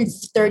bathroom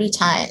 30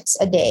 times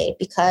a day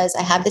because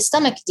I have the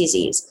stomach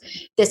disease.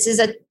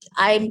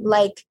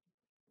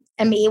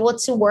 I'm able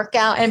to work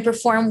out and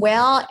perform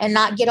well and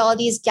not get all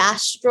these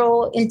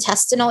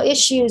gastrointestinal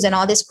issues and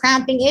all this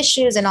cramping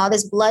issues and all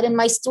this blood in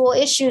my stool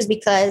issues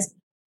because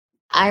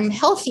I'm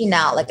healthy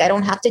now. Like I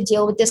don't have to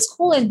deal with this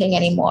colon thing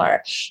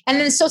anymore. And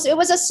then so it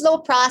was a slow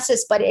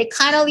process, but it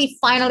kind of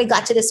finally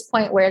got to this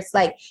point where it's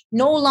like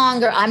no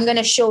longer I'm going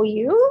to show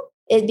you.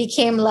 It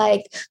became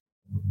like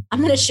I'm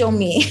going to show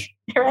me,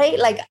 right?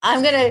 Like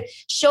I'm going to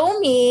show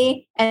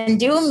me and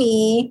do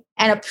me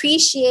and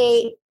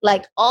appreciate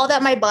like all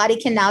that my body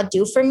can now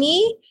do for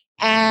me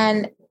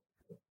and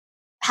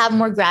have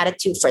more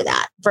gratitude for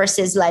that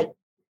versus like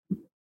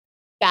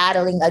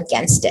battling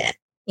against it,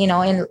 you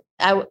know. And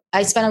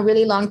I spent a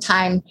really long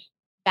time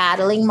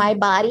battling my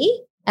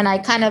body. And I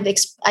kind of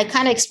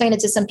explained it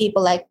to some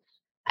people. Like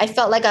I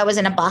felt like I was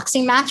in a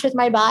boxing match with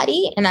my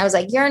body. And I was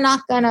like,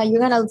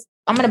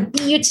 I'm going to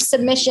beat you to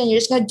submission. You're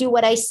just going to do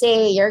what I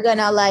say. You're going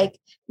to like,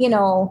 you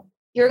know,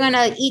 you're going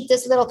to eat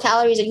this little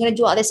calories and you're going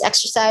to do all this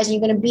exercise and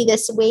you're going to be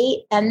this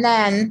weight. And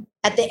then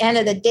at the end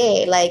of the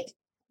day, like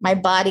my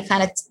body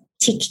kind of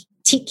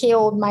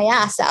TKO'd my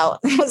ass out.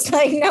 I was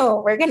like,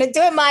 no, we're going to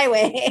do it my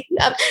way.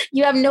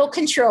 You have no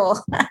control.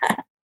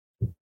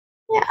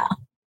 Yeah.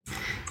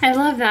 I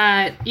love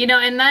that. You know,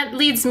 and that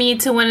leads me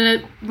to one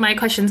of my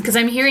questions, because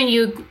I'm hearing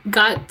you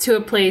got to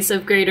a place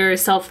of greater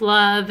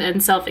self-love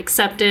and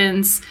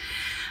self-acceptance,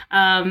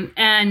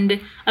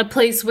 and a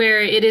place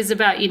where it is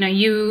about, you know,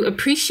 you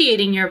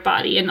appreciating your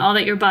body and all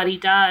that your body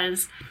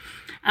does.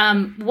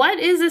 What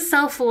is a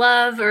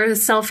self-love or a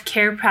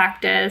self-care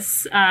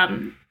practice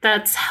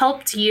that's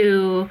helped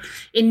you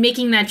in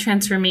making that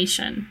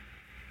transformation?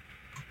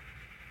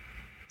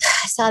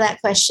 I saw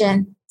that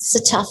question. It's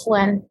a tough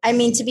one. I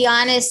mean, to be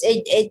honest,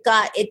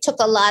 it took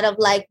a lot of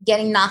like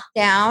getting knocked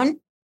down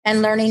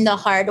and learning the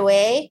hard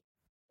way.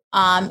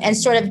 And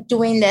sort of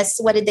doing this,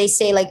 what did they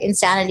say? Like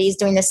insanity is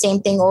doing the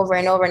same thing over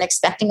and over and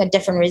expecting a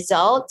different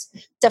result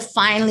to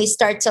finally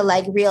start to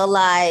like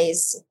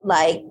realize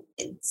like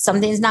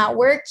something's not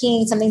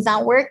working.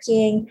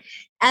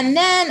 And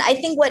then I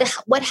think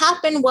what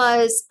happened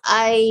was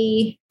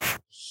I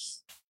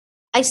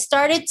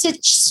started to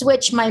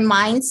switch my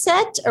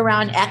mindset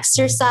around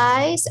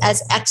exercise,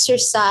 as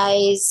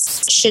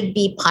exercise should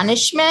be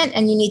punishment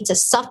and you need to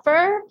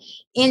suffer,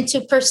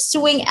 into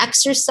pursuing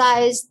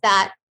exercise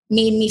that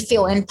made me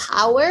feel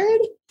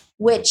empowered,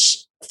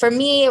 which for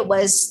me, it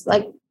was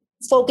like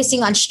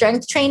focusing on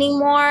strength training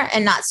more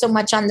and not so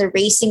much on the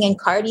racing and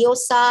cardio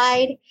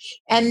side.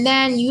 And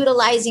then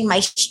utilizing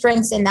my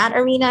strengths in that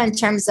arena in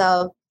terms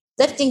of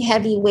lifting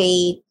heavy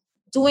weight,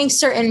 doing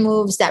certain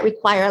moves that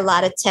require a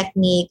lot of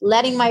technique,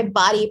 letting my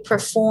body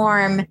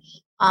perform,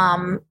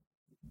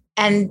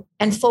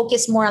 and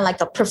focus more on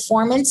like a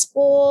performance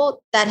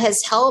goal that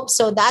has helped.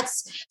 So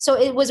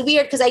it was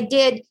weird because I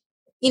did,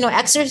 you know,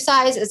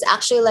 exercise is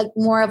actually like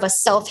more of a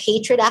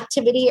self-hatred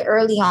activity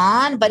early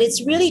on, but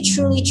it's really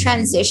truly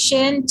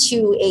transitioned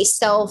to a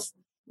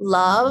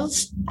self-love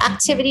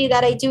activity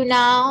that I do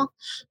now.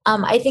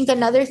 I think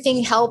another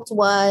thing helped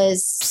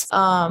was,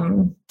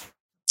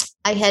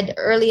 I had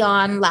early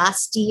on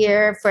last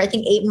year for I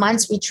think 8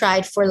 months, we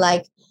tried for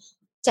like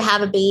to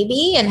have a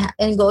baby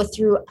and go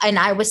through, and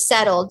I was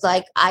settled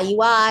like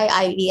IUI,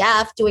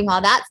 IVF, doing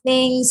all that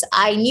things.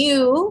 I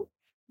knew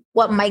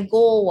what my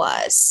goal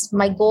was.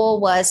 My goal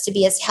was to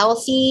be as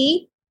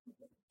healthy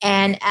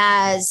and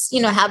as,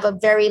 you know, have a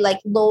very like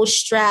low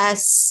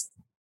stress,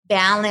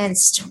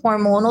 balanced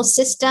hormonal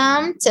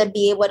system to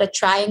be able to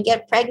try and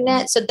get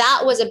pregnant. So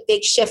that was a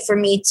big shift for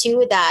me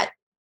too, that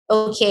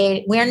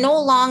okay, we're no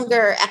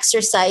longer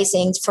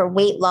exercising for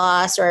weight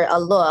loss or a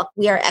look.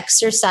 We are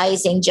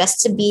exercising just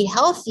to be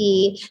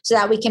healthy so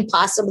that we can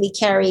possibly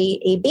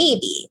carry a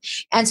baby.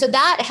 And so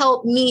that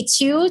helped me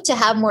too, to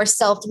have more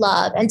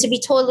self-love. And to be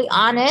totally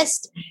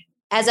honest,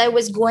 as I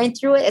was going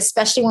through it,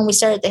 especially when we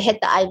started to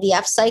hit the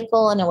IVF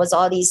cycle and it was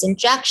all these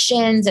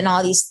injections and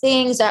all these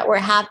things that were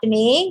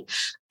happening,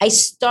 I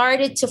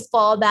started to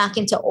fall back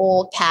into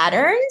old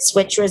patterns,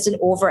 which was an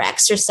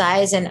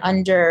over-exercise and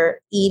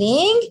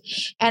under-eating.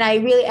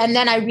 And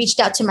then I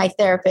reached out to my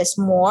therapist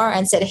more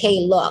and said,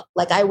 hey, look,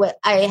 like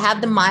I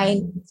have the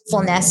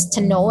mindfulness to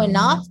know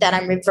enough that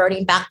I'm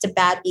reverting back to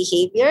bad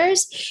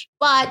behaviors,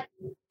 but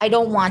I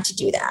don't want to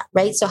do that,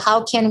 right? So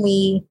how can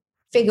we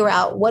figure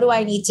out what do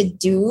I need to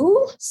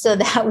do so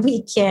that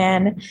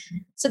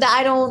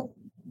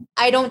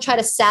I don't try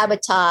to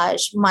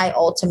sabotage my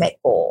ultimate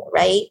goal,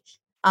 right?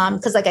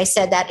 Because like I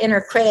said, that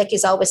inner critic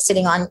is always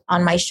sitting on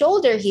my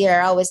shoulder here,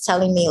 always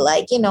telling me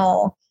like, you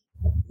know,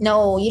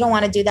 no, you don't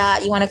want to do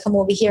that. You want to come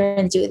over here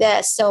and do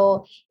this.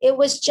 So it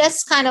was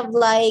just kind of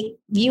like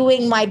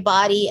viewing my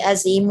body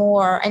as a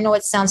more, I know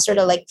it sounds sort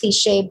of like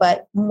cliche,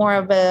 but more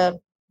of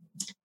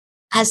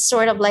as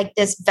sort of like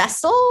this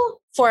vessel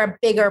for a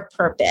bigger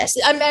purpose.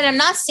 I mean, I'm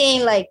not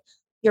saying like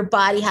your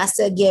body has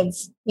to give,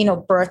 you know,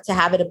 birth to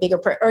have it a bigger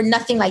or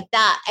nothing like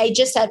that.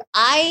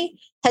 I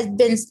had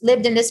been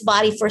lived in this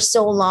body for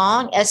so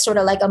long as sort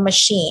of like a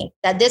machine,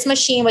 that this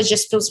machine was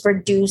just supposed to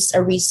produce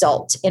a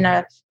result in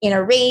a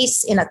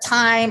race, in a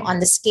time, on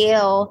the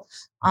scale.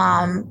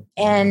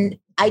 And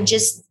I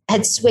just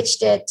had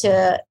switched it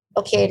to,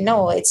 okay,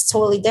 no, it's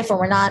totally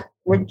different.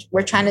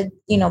 We're trying to,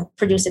 you know,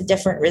 produce a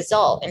different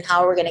result, and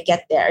how we're going to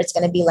get there. It's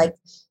going to be like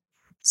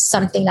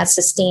something that's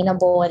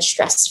sustainable and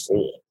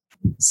stress-free.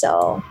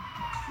 So,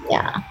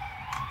 yeah.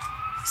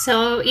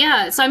 So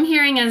I'm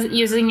hearing as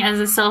using as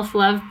a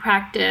self-love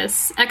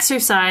practice,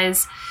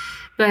 exercise,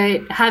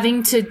 but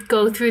having to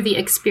go through the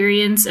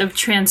experience of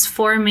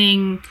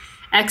transforming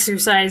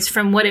exercise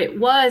from what it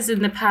was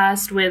in the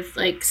past with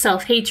like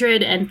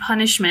self-hatred and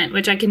punishment,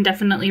 which I can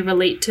definitely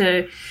relate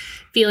to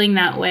feeling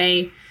that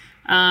way.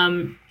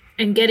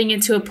 And getting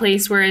into a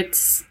place where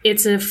it's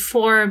a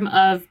form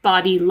of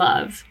body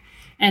love.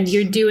 And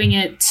you're doing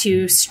it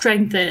to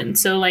strengthen.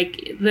 So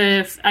like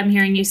I'm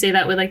hearing you say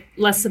that with like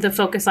less of the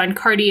focus on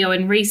cardio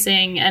and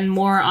racing and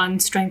more on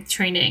strength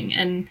training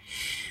and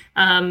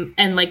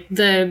like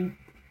the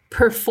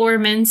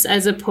performance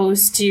as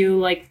opposed to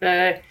like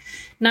the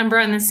number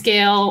on the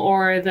scale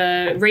or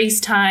the race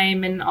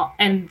time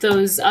and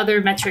those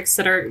other metrics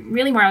that are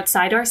really more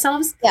outside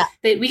ourselves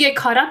that we get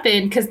caught up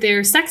in because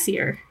they're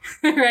sexier,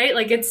 right?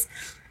 Like it's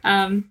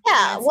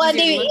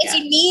it's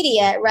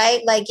immediate,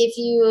 right? Like if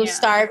you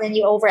starve and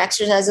you over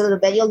exercise a little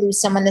bit, you'll lose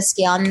some on the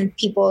scale, and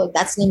people,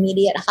 that's an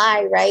immediate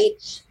high, right?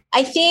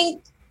 I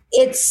think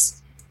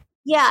it's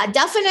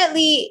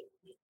definitely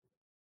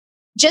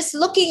just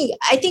looking.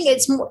 I think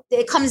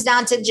it comes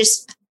down to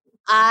just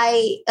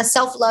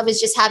self-love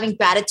is just having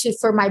gratitude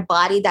for my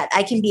body, that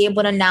I can be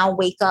able to now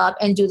wake up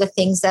and do the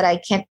things that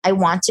I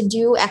want to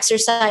do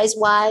exercise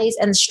wise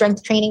and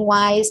strength training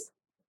wise,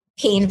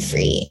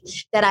 pain-free,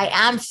 that I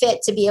am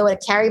fit to be able to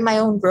carry my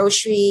own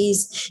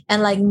groceries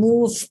and like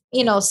move,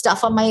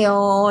 stuff on my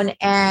own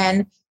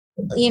and,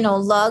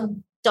 lug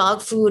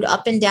dog food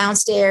up and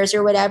downstairs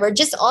or whatever.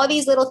 Just all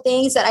these little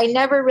things that I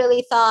never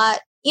really thought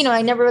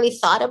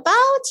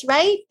about,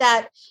 right?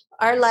 That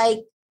are like,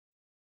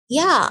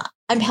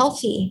 I'm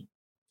healthy.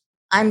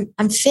 I'm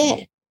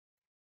fit.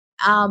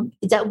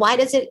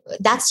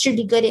 That should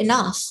be good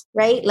enough,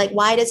 right? Like,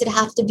 why does it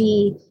have to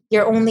be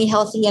you're only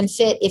healthy and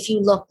fit if you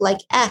look like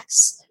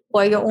X,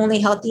 or you're only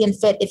healthy and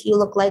fit if you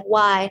look like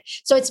Y?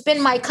 So it's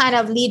been my kind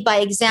of lead by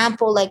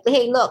example, like,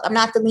 hey, look, I'm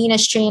not the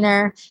leanest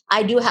trainer.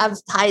 I do have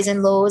highs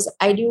and lows.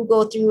 I do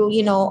go through,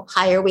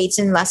 higher weights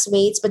and less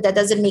weights, but that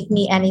doesn't make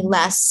me any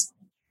less,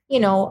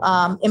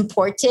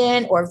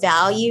 important or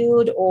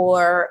valued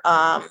or,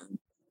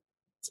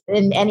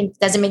 and it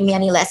doesn't make me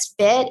any less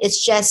fit.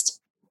 It's just,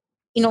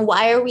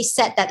 why are we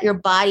set that your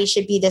body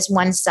should be this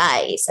one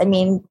size? I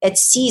mean,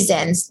 it's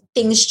seasons,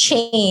 things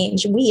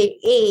change, we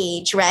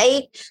age,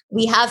 right?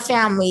 We have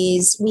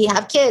families, we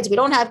have kids, we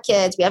don't have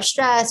kids, we have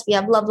stress, we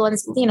have loved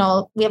ones, we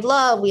have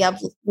love, we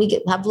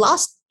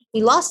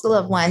lost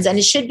loved ones. And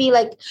it should be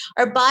like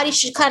our body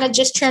should kind of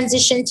just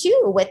transition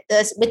too with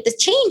the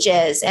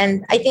changes.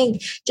 And I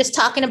think just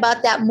talking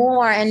about that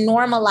more and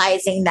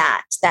normalizing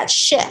that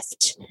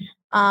shift.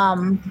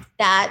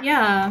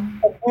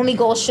 The only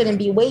goal shouldn't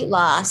be weight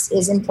loss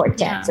is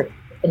important for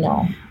people to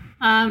know.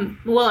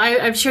 Well,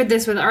 I've shared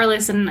this with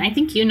Arliss, and I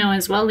think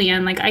as well,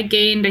 Leanne. Like I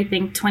gained, I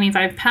think,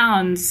 25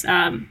 pounds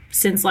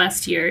since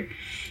last year,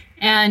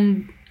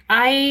 and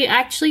I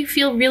actually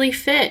feel really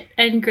fit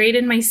and great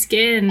in my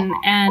skin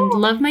and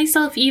love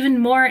myself even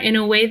more in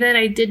a way that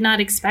I did not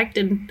expect.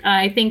 And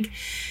I think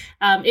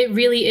it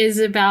really is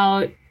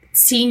about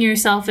seeing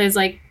yourself as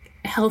like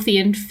healthy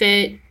and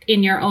fit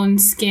in your own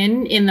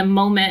skin in the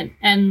moment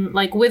and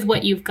like with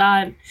what you've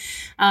got.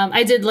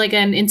 I did like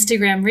an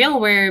Instagram reel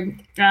where,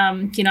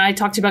 I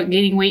talked about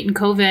gaining weight in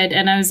COVID,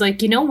 and I was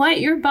like, you know what?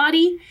 Your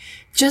body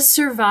just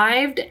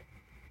survived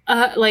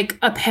like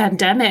a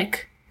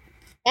pandemic.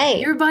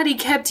 Hey. Your body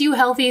kept you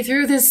healthy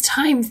through this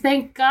time.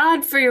 Thank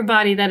God for your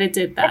body that it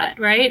did that,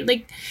 right?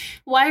 Like,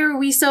 why are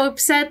we so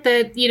upset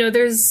that,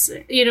 there's,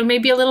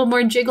 maybe a little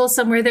more jiggle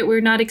somewhere that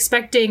we're not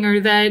expecting, or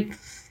that,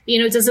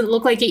 it doesn't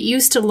look like it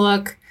used to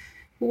look,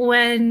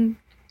 when,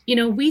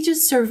 we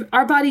just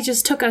our body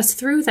just took us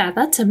through that.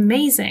 That's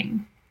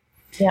amazing.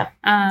 Yeah.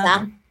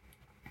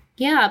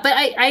 Yeah. But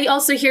I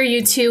also hear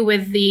you too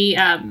with the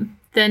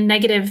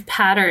negative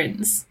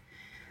patterns.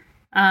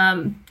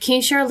 Can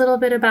you share a little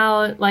bit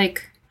about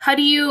like, how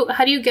do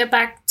you get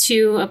back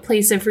to a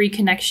place of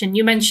reconnection?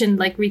 You mentioned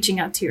like reaching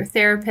out to your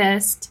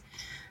therapist.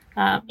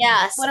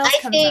 Yes. What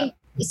else comes up?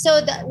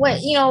 So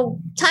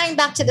tying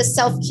back to the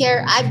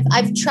self-care,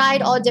 I've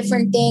tried all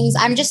different things.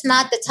 I'm just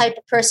not the type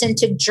of person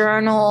to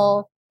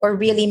journal or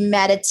really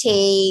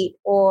meditate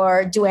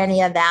or do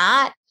any of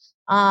that.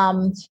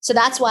 So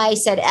that's why I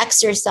said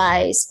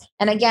exercise.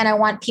 And again, I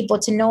want people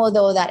to know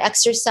though that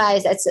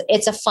exercise,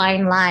 it's a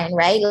fine line,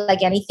 right?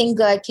 Like anything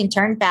good can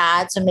turn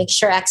bad. So make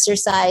sure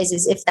exercise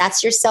is, if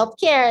that's your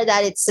self-care,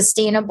 that it's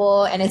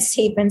sustainable and it's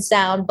safe and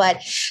sound.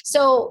 But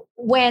so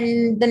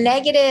when the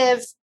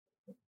negative,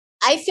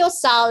 I feel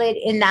solid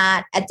in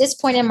that at this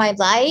point in my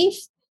life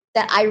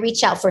that I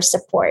reach out for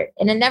support.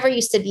 And it never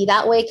used to be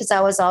that way because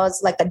I was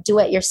always like a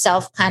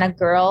do-it-yourself kind of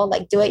girl,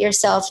 like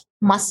do-it-yourself,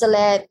 muscle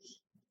it,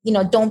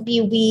 don't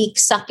be weak,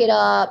 suck it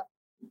up,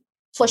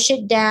 push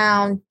it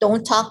down,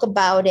 don't talk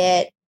about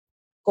it,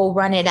 go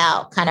run it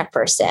out kind of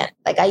person.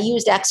 Like I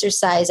used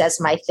exercise as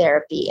my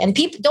therapy. And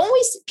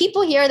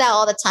people hear that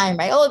all the time,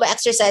 right? Oh, but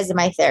exercise is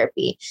my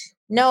therapy.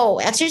 No,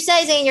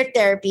 exercise ain't your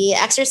therapy.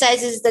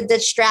 Exercise is the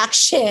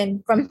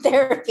distraction from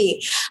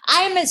therapy.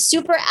 I'm a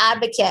super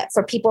advocate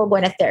for people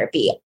going to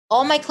therapy.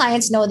 All my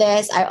clients know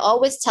this. I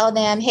always tell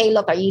them, hey,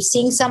 look, are you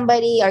seeing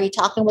somebody? Are you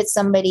talking with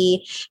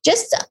somebody?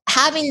 Just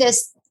having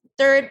this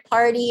third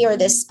party or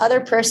this other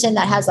person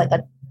that has like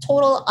a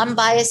total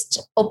unbiased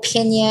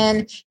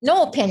opinion,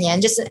 no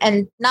opinion, just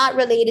and not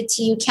related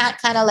to you, can't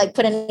kind of like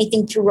put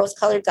anything through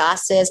rose-colored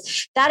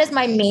glasses. That is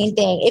my main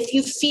thing. If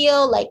you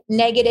feel like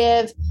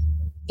negative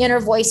inner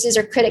voices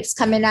or critics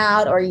coming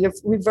out, or you're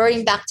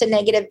reverting back to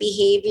negative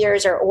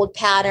behaviors or old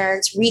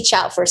patterns, reach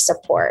out for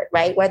support,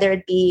 right? Whether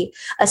it be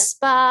a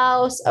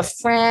spouse, a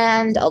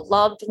friend, a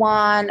loved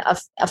one,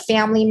 a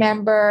family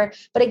member.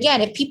 But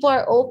again, if people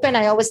are open,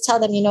 I always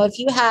tell them, if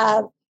you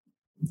have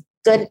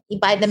good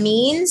by the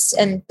means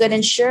and good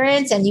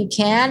insurance and you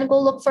can go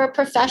look for a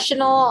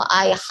professional,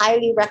 I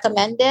highly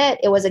recommend it.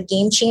 It was a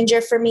game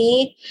changer for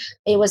me.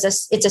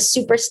 It's a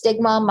super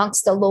stigma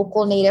amongst the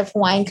local Native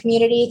Hawaiian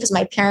community, because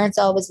my parents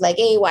always like,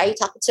 hey, why are you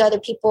talking to other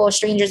people,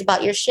 strangers,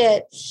 about your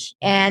shit?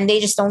 And they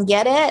just don't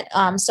get it.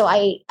 So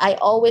I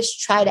always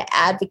try to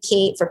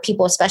advocate for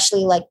people,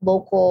 especially like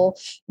local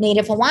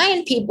Native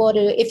Hawaiian people,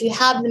 to, if you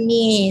have the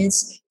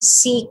means,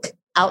 seek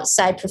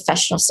outside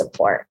professional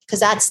support,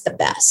 because that's the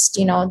best.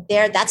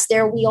 That's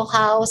their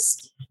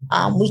wheelhouse.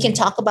 We can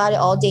talk about it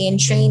all day in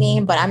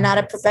training, but I'm not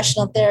a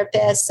professional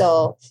therapist.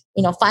 So,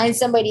 find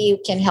somebody who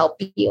can help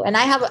you. And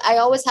I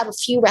always have a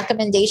few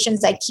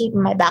recommendations I keep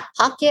in my back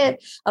pocket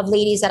of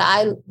ladies that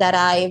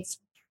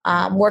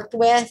I've worked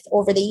with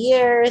over the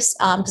years,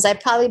 because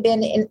I've probably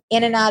been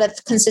in and out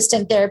of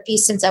consistent therapy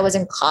since I was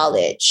in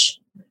college.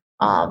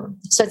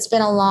 So it's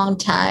been a long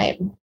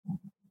time.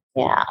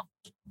 Yeah.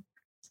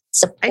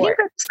 Support.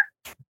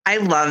 I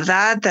love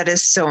that. That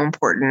is so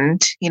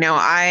important.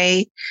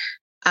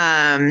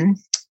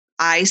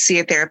 I see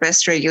a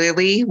therapist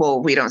regularly.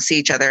 Well, we don't see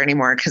each other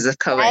anymore because of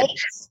COVID, right?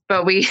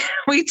 But we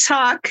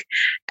talk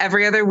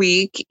every other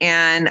week,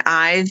 and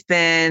I've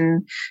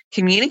been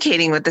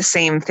communicating with the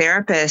same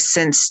therapist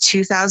since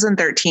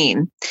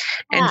 2013.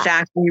 Yeah. In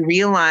fact, we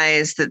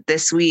realized that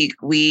this week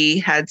we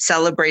had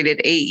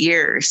celebrated 8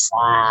 years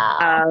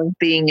of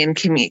being in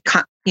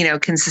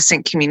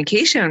consistent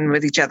communication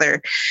with each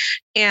other.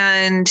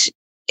 And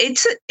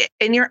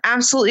you're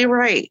absolutely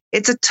right.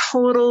 It's a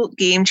total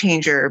game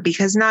changer,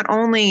 because not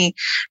only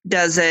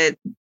does it,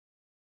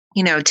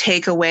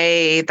 take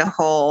away the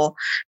whole,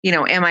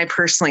 am I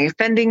personally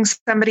offending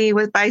somebody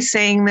by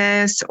saying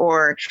this,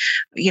 or,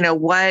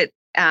 what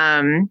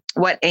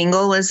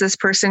angle is this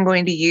person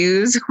going to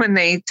use when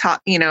they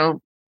talk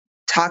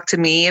to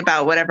me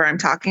about whatever I'm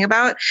talking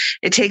about?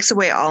 It takes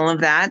away all of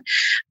that.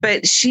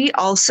 But she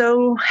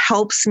also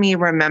helps me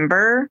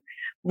remember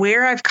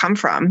where I've come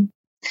from,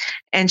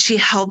 and she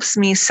helps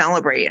me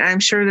celebrate. And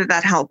I'm sure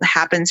that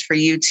happens for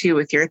you too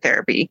with your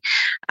therapy.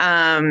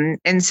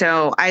 And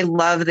so I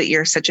love that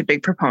you're such a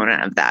big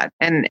proponent of that.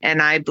 And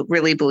I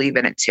really believe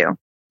in it too.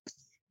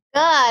 Good.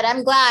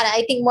 I'm glad.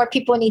 I think more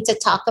people need to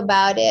talk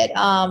about it.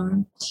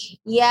 I've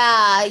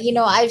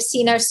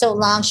seen her so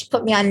long. She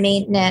put me on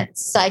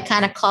maintenance, so I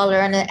kind of call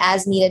her on an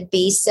as needed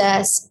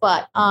basis.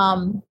 But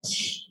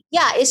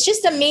it's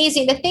just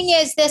amazing. The thing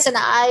is this, and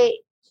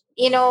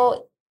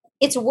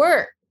it's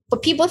work.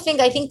 But people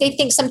they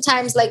think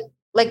sometimes, like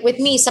with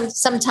me,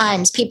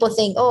 sometimes people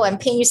think, oh, I'm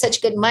paying you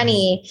such good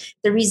money,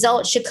 the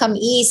result should come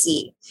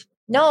easy.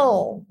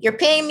 No, you're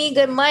paying me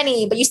good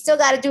money, but you still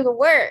got to do the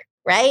work,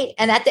 right?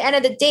 And at the end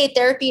of the day,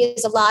 therapy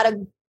is a lot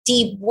of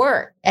deep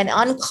work and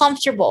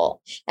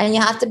uncomfortable, and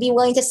you have to be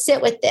willing to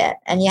sit with it,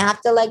 and you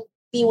have to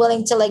be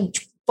willing to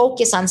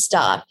focus on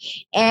stuff.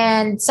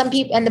 And some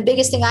people, and the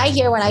biggest thing I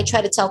hear when I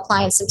try to tell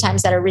clients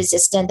sometimes that are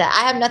resistant, that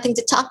I have nothing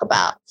to talk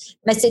about.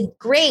 And I said,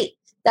 great.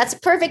 That's a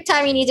perfect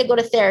time you need to go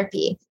to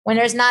therapy, when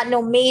there's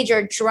no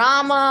major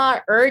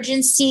drama,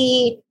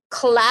 urgency,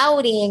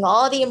 clouding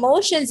all the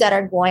emotions that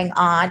are going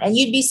on. And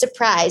you'd be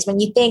surprised when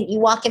you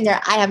walk in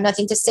there, I have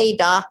nothing to say,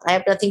 doc. I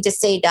have nothing to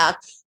say,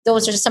 doc.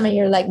 Those are some of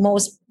your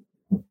most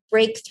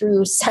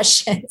breakthrough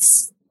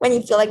sessions, when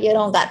you feel like you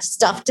don't got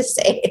stuff to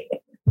say.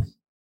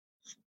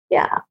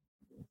 Yeah.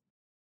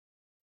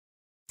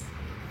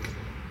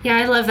 Yeah,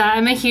 I love that.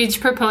 I'm a huge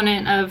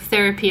proponent of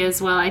therapy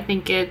as well. I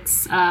think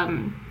it's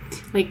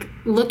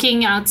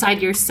looking outside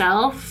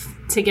yourself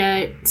to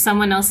get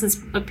someone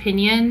else's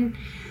opinion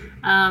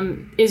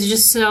is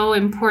just so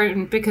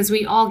important, because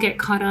we all get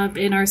caught up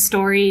in our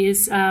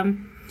stories.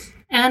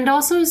 And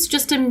also it's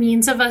just a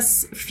means of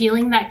us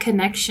feeling that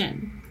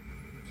connection.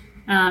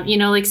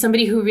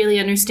 Somebody who really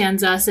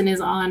understands us and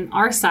is on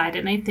our side.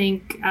 And I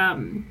think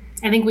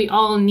we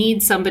all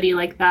need somebody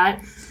like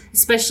that.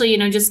 Especially,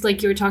 just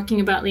like you were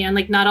talking about,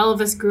 Leanne, not all of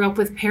us grew up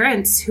with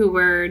parents who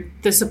were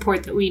the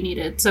support that we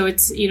needed. So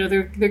it's,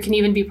 there can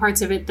even be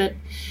parts of it that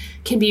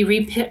can be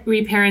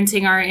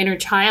reparenting our inner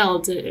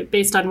child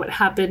based on what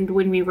happened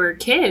when we were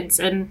kids.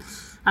 And,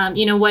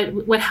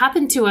 what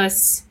happened to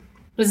us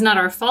was not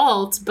our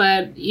fault,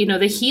 but,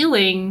 the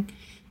healing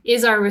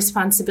is our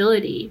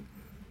responsibility,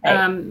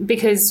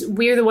 because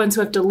we're the ones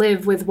who have to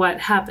live with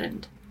what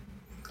happened.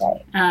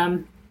 Right.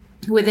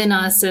 within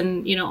us,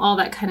 and all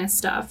that kind of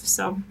stuff.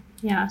 So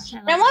yeah,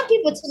 I want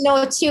people to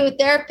know too,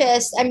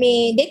 therapists, I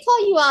mean, they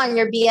call you on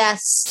your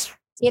BS.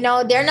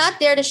 They're not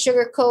there to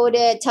sugarcoat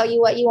it, tell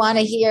you what you want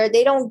to hear.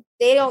 They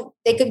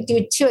could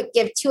give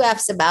two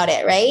F's about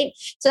it, right?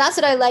 So that's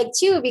what I like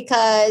too,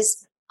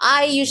 because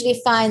I usually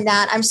find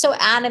that I'm so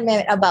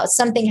adamant about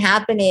something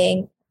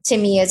happening to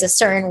me as a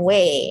certain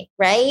way,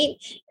 right?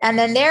 And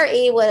then they're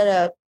able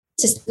to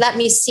just let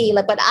me see,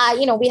 like, but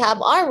we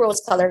have our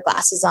rose-colored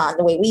glasses on,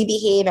 the way we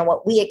behave and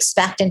what we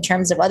expect in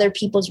terms of other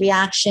people's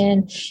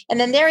reaction.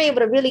 And then they're able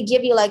to really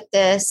give you like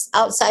this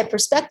outside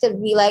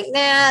perspective, be like,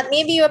 nah,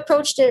 maybe you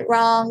approached it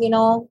wrong.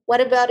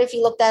 What about if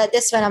you looked at it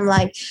this way? And I'm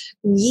like,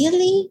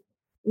 really?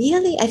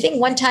 Really? I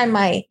think one time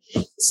I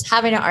was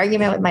having an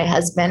argument with my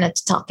husband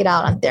to talk it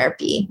out on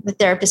therapy. The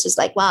therapist was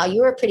like, wow,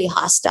 you were pretty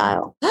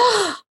hostile.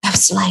 I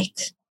was like,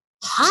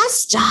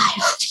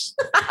 hostile?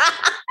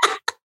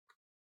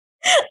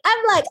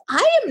 I'm like,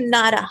 I am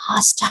not a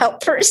hostile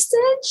person.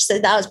 She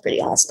said, that was pretty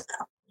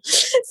hostile.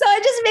 So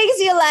it just makes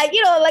you like,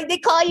 like they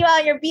call you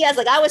out on your BS.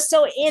 Like I was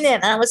so in it.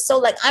 And I was so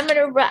like, I'm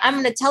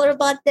going to tell her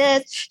about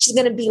this. She's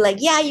going to be like,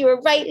 yeah, you were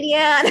right,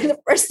 Leanne. And the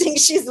first thing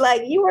she's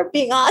like, you were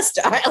being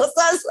hostile. So I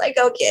was like,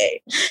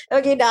 okay,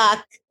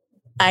 doc,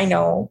 I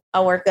know,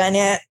 I'll work on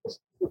it.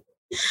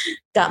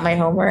 Got my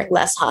homework,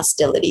 less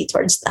hostility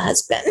towards the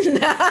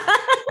husband.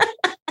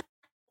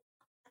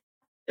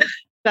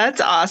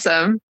 That's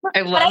awesome. I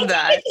love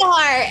that. It's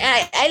hard.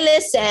 And I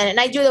listen and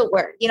I do the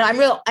work.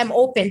 I'm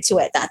open to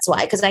it. That's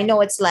why, because I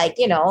know it's like,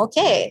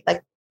 okay,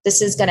 like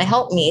this is going to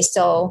help me.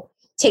 So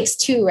it takes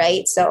two,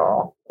 right?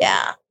 So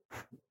yeah,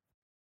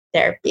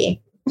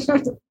 therapy,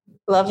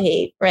 love,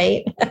 hate,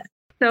 right?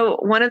 So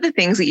one of the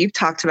things that you've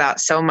talked about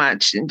so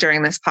much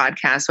during this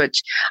podcast,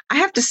 which I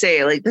have to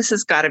say, like, this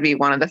has got to be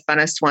one of the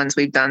funnest ones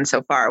we've done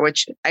so far,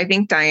 which I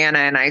think Diana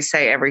and I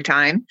say every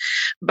time,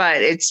 but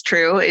it's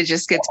true. It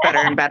just gets better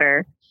and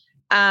better.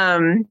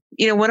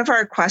 One of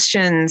our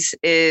questions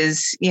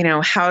is,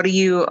 how do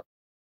you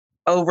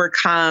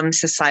overcome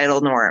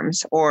societal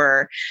norms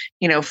or,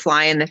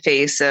 fly in the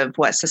face of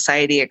what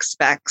society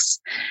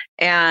expects?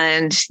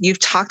 And you've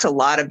talked a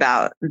lot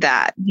about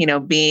that,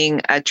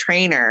 being a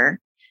trainer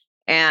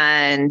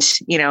and,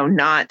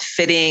 not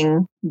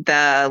fitting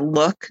the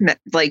look,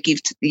 like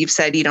you've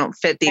said, you don't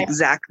fit the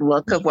exact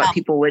look of what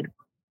people would,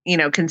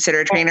 consider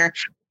a trainer.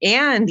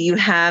 And you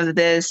have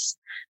this,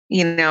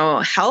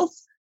 health,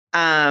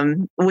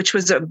 which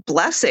was a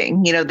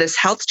blessing, this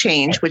health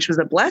change, which was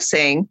a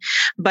blessing,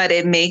 but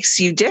it makes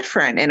you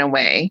different in a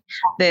way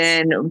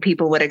than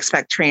people would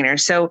expect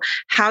trainers. So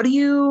how do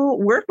you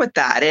work with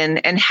that?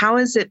 And how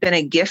has it been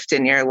a gift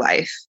in your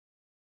life?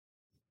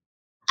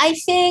 I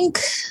think,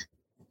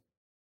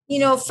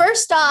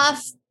 first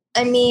off,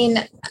 I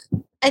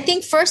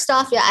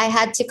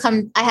had to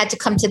come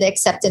to the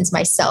acceptance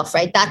myself,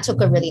 right? That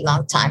took a really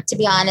long time, to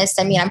be honest.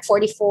 I'm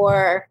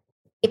 44.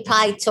 It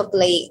probably took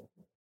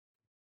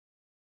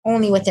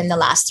only within the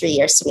last 3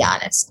 years, to be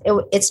honest.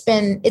 It's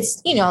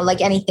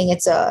like anything,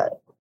 it's a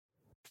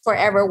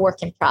forever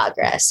work in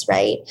progress,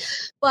 right?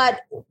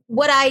 But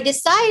what I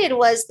decided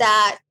was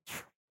that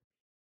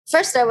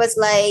first I was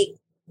like,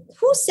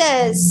 who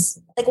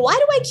says, like, why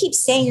do I keep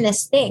saying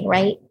this thing,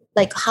 right?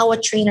 Like how a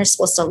trainer's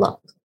supposed to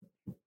look.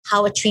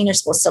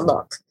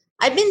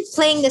 I've been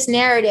playing this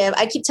narrative.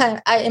 I keep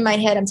telling, in my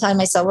head, I'm telling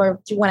myself, or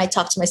when I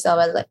talk to myself,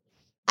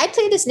 I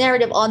play this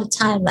narrative all the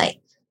time. Like,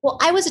 well,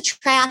 I was a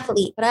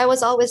triathlete, but I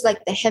was always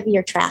like the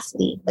heavier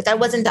triathlete. Like I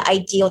wasn't the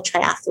ideal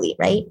triathlete,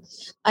 right?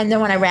 And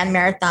then when I ran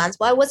marathons,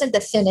 well, I wasn't the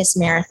thinnest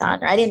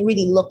marathoner. I didn't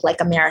really look like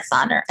a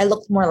marathoner. I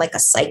looked more like a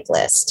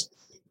cyclist.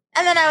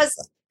 And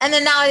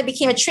then now I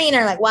became a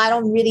trainer. Like, well, I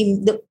don't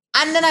really.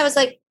 And then I was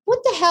like, what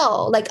the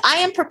hell? Like I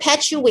am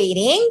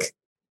perpetuating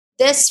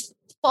this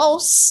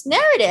false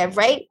narrative,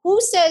 right? Who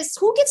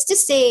gets to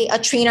say a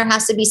trainer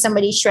has to be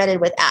somebody shredded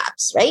with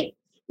abs, right?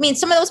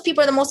 Some of those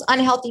people are the most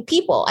unhealthy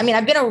people.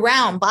 I've been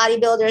around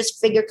bodybuilders,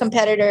 figure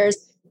competitors,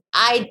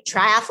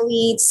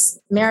 triathletes,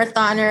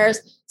 marathoners.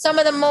 Some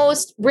of the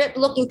most ripped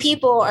looking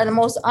people are the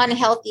most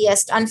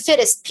unhealthiest,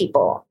 unfittest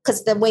people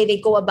because the way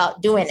they go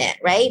about doing it,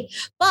 right?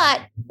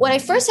 But what I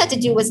first had to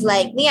do was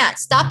like, yeah,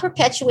 stop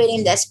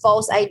perpetuating this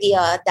false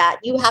idea that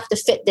you have to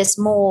fit this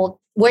mold.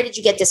 Where did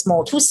you get this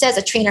mold? Who says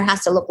a trainer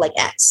has to look like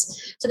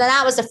X? So then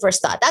that was the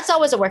first thought. That's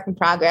always a work in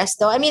progress,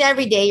 though.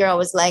 Every day you're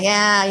always like,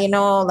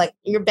 like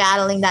you're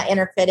battling that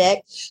inner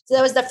critic. So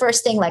that was the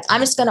first thing. Like, I'm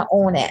just going to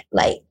own it.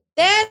 Like,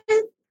 then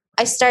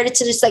I started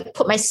to just like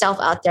put myself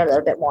out there a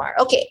little bit more.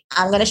 Okay,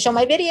 I'm going to show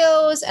my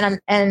videos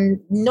and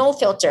no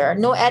filter,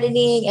 no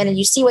editing. And then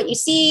you see what you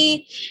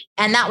see.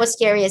 And that was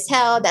scary as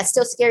hell. That's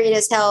still scary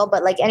as hell.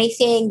 But like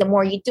anything, the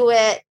more you do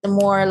it, the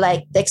more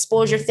like the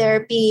exposure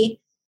therapy,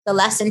 the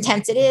less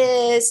intense it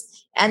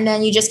is. And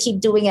then you just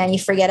keep doing it and you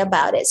forget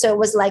about it. So it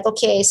was like,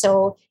 okay,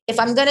 so if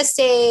I'm going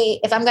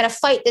to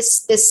fight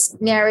this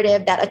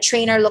narrative that a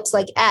trainer looks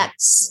like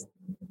X,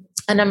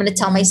 And I'm going to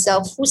tell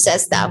myself, who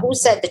says that? Who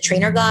said the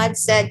trainer God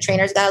said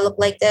trainers got to look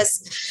like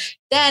this?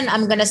 Then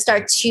I'm going to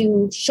start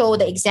to show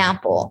the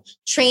example.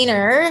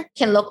 Trainer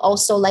can look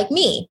also like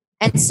me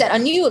and set a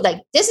new, like,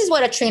 this is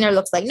what a trainer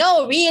looks like.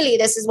 No, really,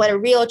 this is what a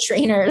real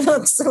trainer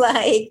looks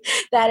like.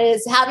 That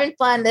is having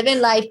fun,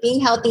 living life,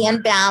 being healthy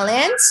and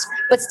balanced,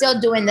 but still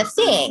doing the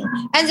thing.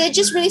 And it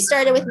just really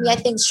started with me, I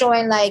think,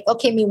 showing like,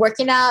 okay, me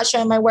working out,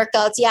 showing my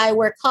workouts. Yeah, I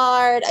work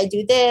hard. I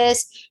do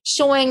this,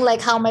 showing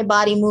like how my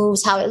body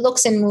moves, how it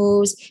looks and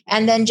moves.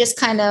 And then just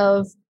kind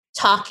of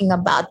talking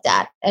about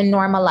that and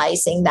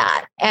normalizing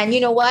that. And you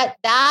know what?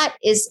 That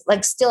is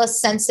like still a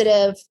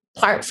sensitive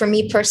part for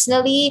me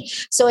personally.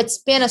 So it's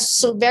been a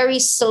very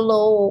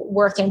slow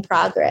work in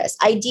progress.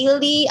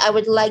 Ideally, I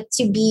would like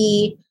to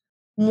be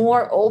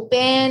more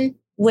open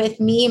with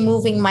me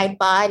moving my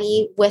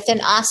body with an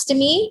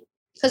ostomy.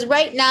 Because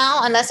right now,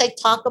 unless I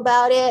talk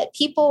about it,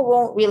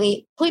 people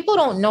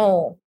don't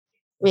know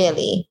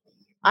really,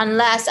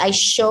 unless I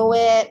show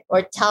it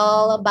or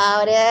tell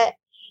about it.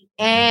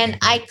 And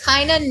I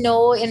kind of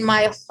know in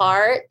my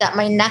heart that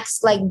my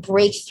next like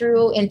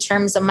breakthrough in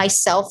terms of my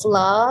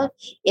self-love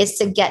is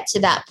to get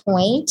to that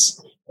point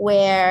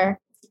where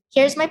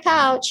here's my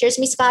pouch, here's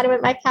me Scotty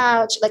with my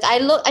pouch. Like I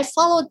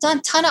follow a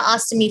ton of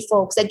ostomy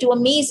folks that do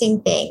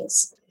amazing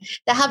things,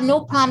 that have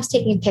no problems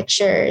taking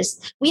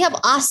pictures. We have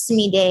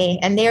ostomy day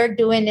and they're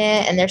doing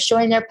it and they're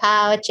showing their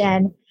pouch.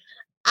 And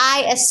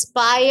I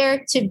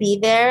aspire to be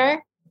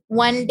there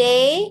one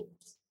day.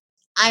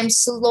 I'm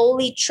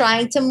slowly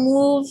trying to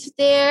move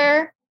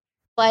there,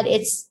 but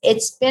it's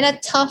been a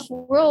tough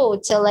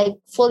road to like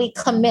fully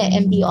commit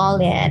and be all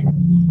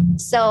in.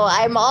 So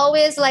I'm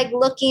always like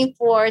looking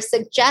for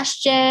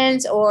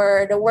suggestions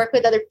or to work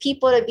with other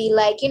people to be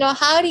like,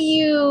 how do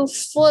you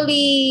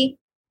fully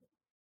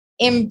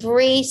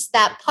embrace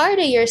that part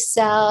of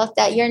yourself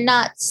that you're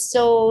not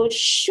so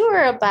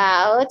sure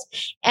about?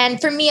 And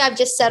for me, I've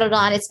just settled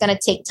on it's going to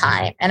take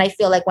time. And I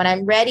feel like when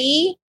I'm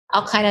ready,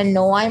 I'll kind of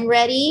know I'm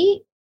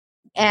ready.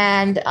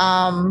 And,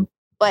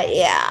 but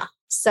yeah,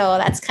 so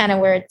that's kind of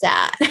where it's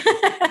at.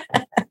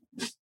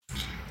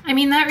 I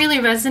mean, that really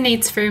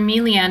resonates for me,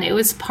 Leanne. It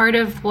was part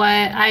of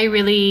what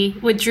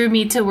drew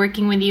me to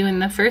working with you in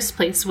the first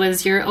place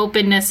was your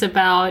openness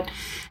about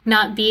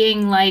not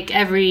being like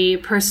every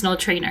personal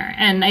trainer.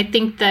 And I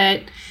think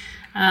that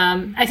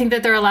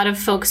there are a lot of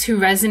folks who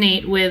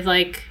resonate with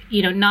like,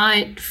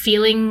 not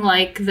feeling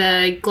like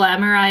the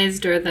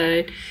glamorized or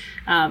the,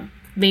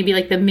 maybe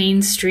like the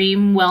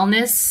mainstream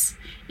wellness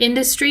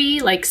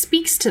industry like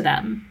speaks to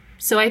them.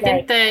 So I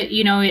think that,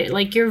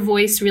 like your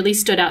voice really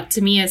stood out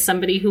to me as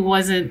somebody who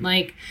wasn't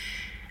like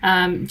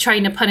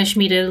trying to punish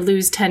me to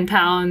lose 10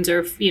 pounds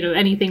or,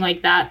 anything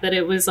like that, that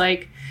it was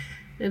like,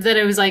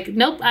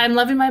 nope, I'm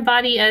loving my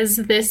body as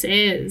this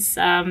is.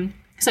 So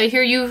I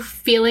hear you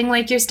feeling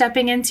like you're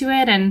stepping into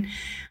it. And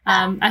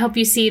I hope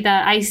you see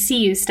that I see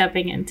you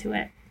stepping into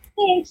it.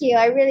 Thank you.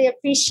 I really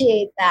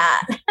appreciate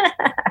that.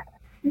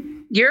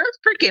 You're a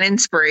freaking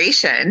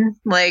inspiration.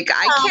 Like,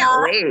 I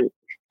can't wait.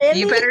 Really?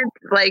 You better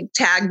like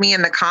tag me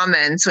in the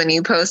comments when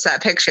you post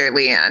that picture,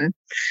 Leanne,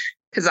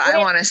 because I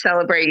want to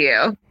celebrate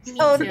you.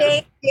 Oh,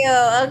 thank you.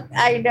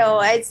 I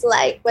know. It's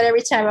like, but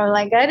every time I'm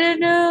like, I don't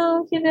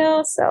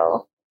know,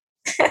 so.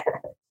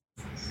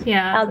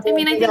 Yeah. I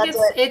mean, I think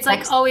it's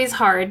like always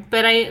hard,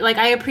 but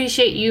I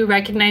appreciate you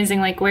recognizing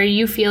like where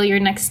you feel your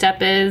next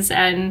step is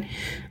and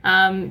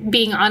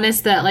being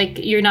honest that like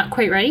you're not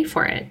quite ready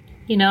for it,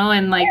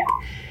 and like,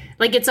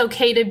 like it's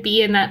okay to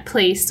be in that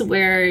place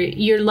where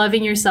you're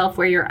loving yourself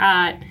where you're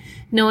at,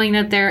 knowing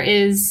that there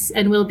is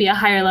and will be a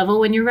higher level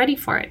when you're ready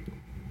for it.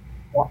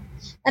 Yeah.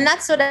 And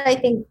that's what I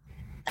think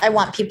I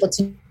want people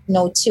to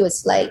know too.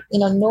 It's like,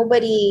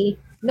 nobody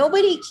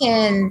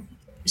can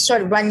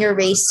sort of run your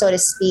race, so to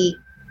speak,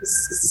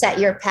 set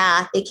your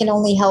path. They can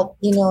only help,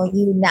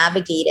 you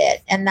navigate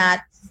it. And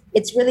that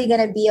it's really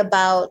going to be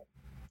about,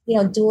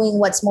 doing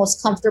what's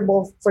most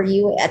comfortable for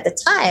you at the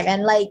time.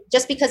 And like,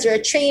 just because you're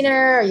a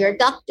trainer or you're a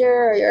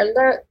doctor or you're an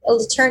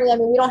attorney, I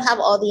mean, we don't have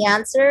all the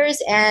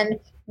answers and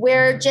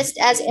we're just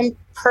as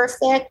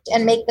imperfect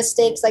and make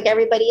mistakes like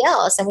everybody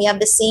else. And we have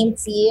the same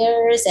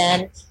fears.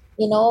 And,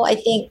 I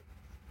think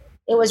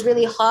it was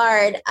really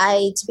hard.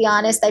 To be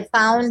honest, I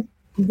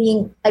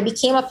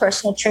became a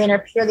personal trainer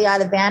purely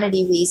out of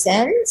vanity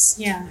reasons.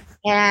 Yeah.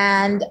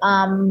 And,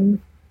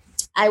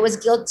 I was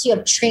guilty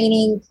of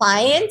training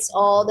clients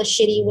all the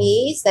shitty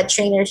ways that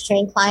trainers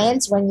train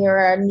clients when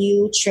you're a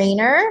new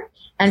trainer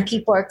and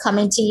people are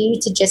coming to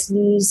you to just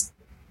lose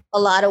a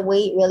lot of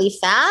weight really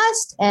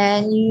fast.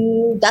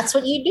 And that's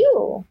what you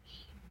do.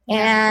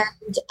 And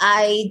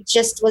I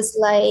just was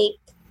like,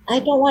 I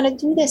don't want to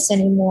do this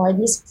anymore.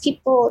 These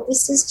people,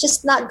 this is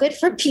just not good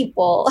for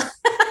people.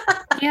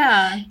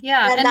 Yeah.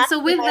 And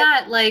so with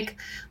that, like,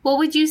 what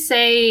would you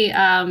say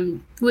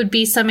would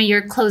be some of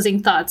your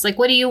closing thoughts? Like,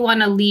 what do you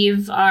want to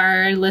leave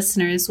our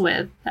listeners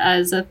with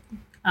as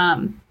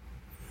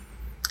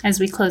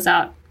we close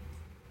out?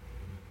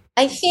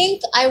 I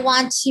think I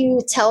want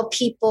to tell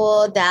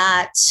people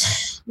that,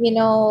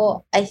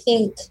 I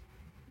think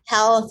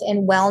health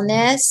and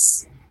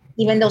wellness,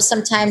 even though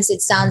sometimes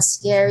it sounds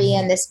scary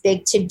and this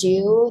big to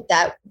do,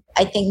 that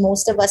I think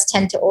most of us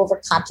tend to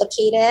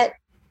overcomplicate it.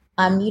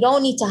 You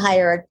don't need to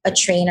hire a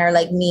trainer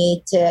like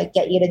me to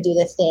get you to do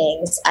the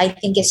things. I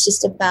think it's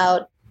just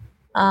about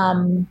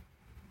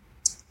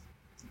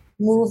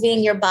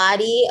moving your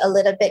body a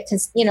little bit,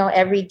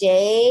 every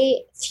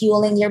day,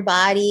 fueling your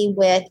body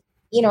with,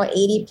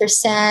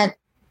 80%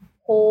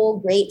 whole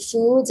great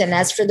foods. And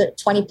as for the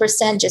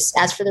 20%, just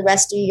as for the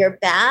rest, do your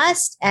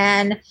best.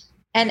 And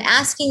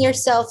asking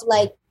yourself,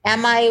 like,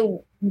 am I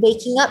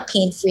waking up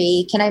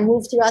pain-free? Can I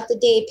move throughout the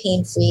day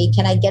pain-free?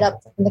 Can I get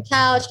up from the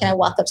couch? Can I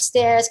walk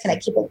upstairs? Can I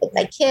keep up with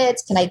my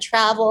kids? Can I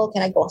travel?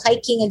 Can I go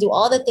hiking and do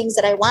all the things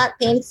that I want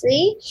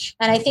pain-free?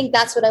 And I think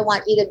that's what I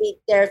want you to be,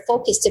 their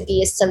focus to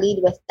be, is to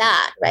lead with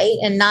that, right?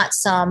 And not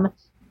I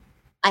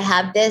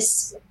have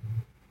this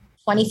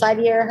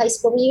 25-year high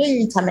school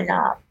reunion coming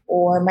up,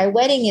 or my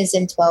wedding is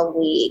in 12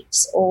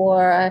 weeks,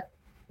 or,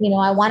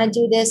 I want to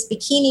do this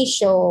bikini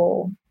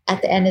show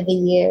at the end of the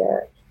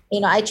year.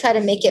 I try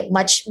to make it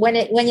much, when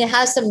you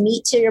have some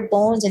meat to your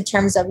bones in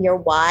terms of your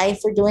why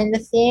for doing the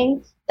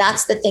thing,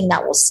 that's the thing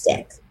that will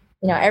stick.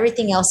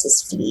 Everything else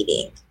is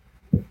fleeting.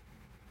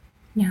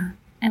 Yeah,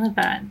 I love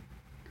that.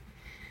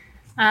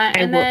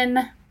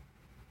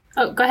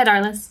 Go ahead,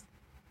 Arliss.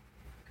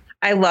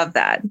 I love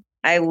that.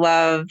 I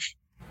love,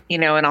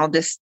 and I'll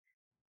just,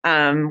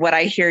 what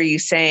I hear you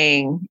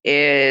saying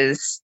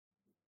is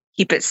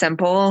keep it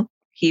simple,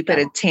 keep it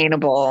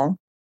attainable,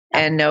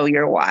 and know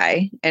your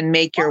why, and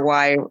make your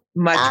why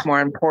much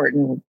more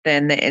important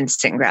than the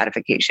instant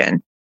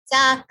gratification.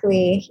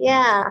 Exactly.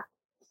 Yeah.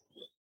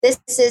 This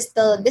is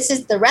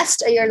the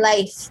rest of your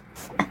life,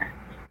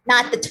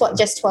 not the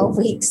just 12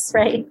 weeks,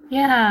 right?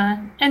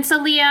 Yeah. And so,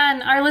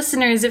 Leanne, our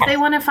listeners, if they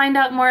want to find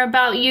out more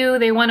about you,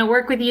 they want to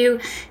work with you,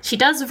 she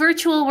does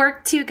virtual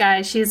work too,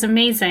 guys. She's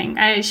amazing.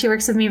 She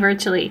works with me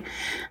virtually.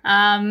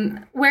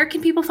 Where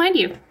can people find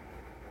you?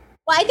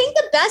 Well, I think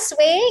the best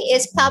way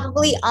is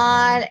probably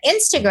on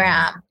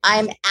Instagram.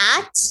 I'm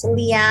at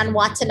Leanne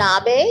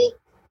Watanabe.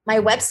 My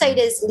website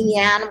is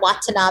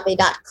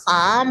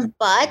leannewatanabe.com,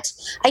 but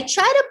I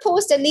try to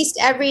post at least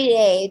every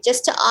day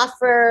just to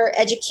offer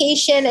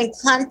education and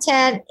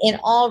content in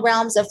all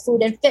realms of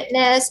food and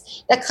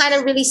fitness that kind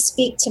of really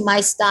speak to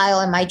my style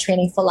and my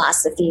training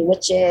philosophy,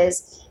 which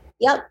is,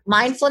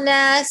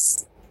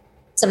 mindfulness,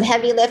 some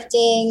heavy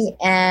lifting,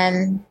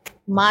 and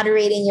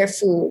moderating your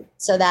food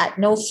so that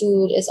no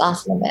food is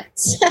off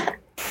limits. I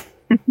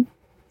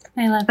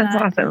love that. That's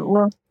awesome.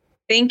 Well,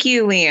 thank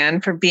you,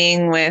 Leanne, for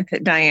being with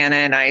Diana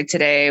and I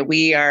today.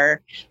 We are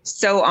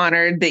so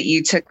honored that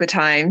you took the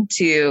time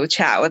to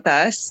chat with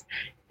us.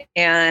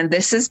 And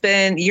this has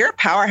been, you're a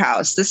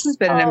powerhouse. This has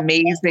been an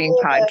amazing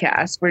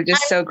podcast. We're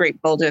just so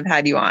grateful to have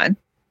had you on.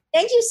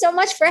 Thank you so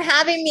much for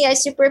having me. I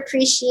super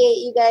appreciate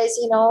you guys,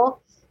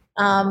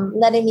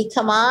 letting me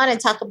come on and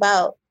talk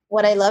about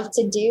what I love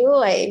to do.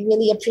 I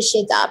really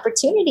appreciate the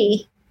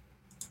opportunity.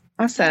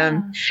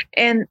 Awesome. Yeah.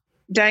 And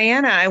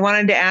Diana, I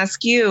wanted to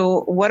ask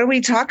you, what are we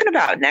talking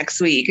about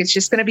next week? It's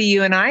just going to be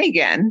you and I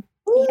again.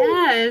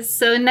 Yes.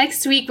 So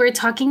next week we're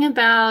talking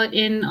about,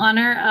 in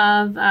honor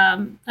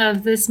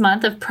of this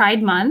month, of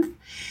Pride Month,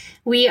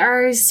 we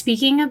are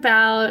speaking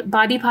about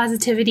body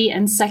positivity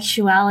and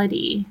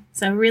sexuality.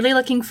 So really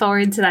looking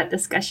forward to that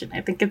discussion.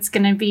 I think it's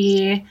going to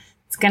be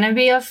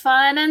a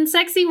fun and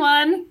sexy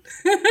one.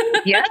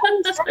 Yes,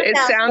 it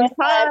sounds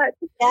hot.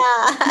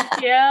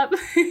 Yeah.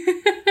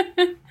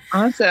 Yep.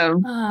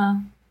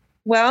 Awesome.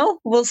 Well,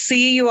 we'll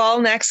see you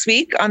all next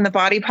week on the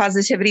Body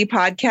Positivity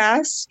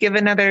Podcast. Give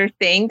another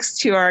thanks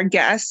to our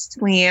guest,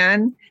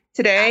 Leanne,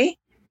 today.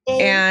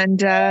 And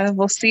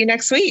we'll see you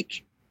next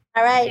week.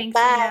 All right. Thanks,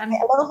 bye.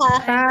 Leanne.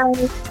 Aloha. Bye.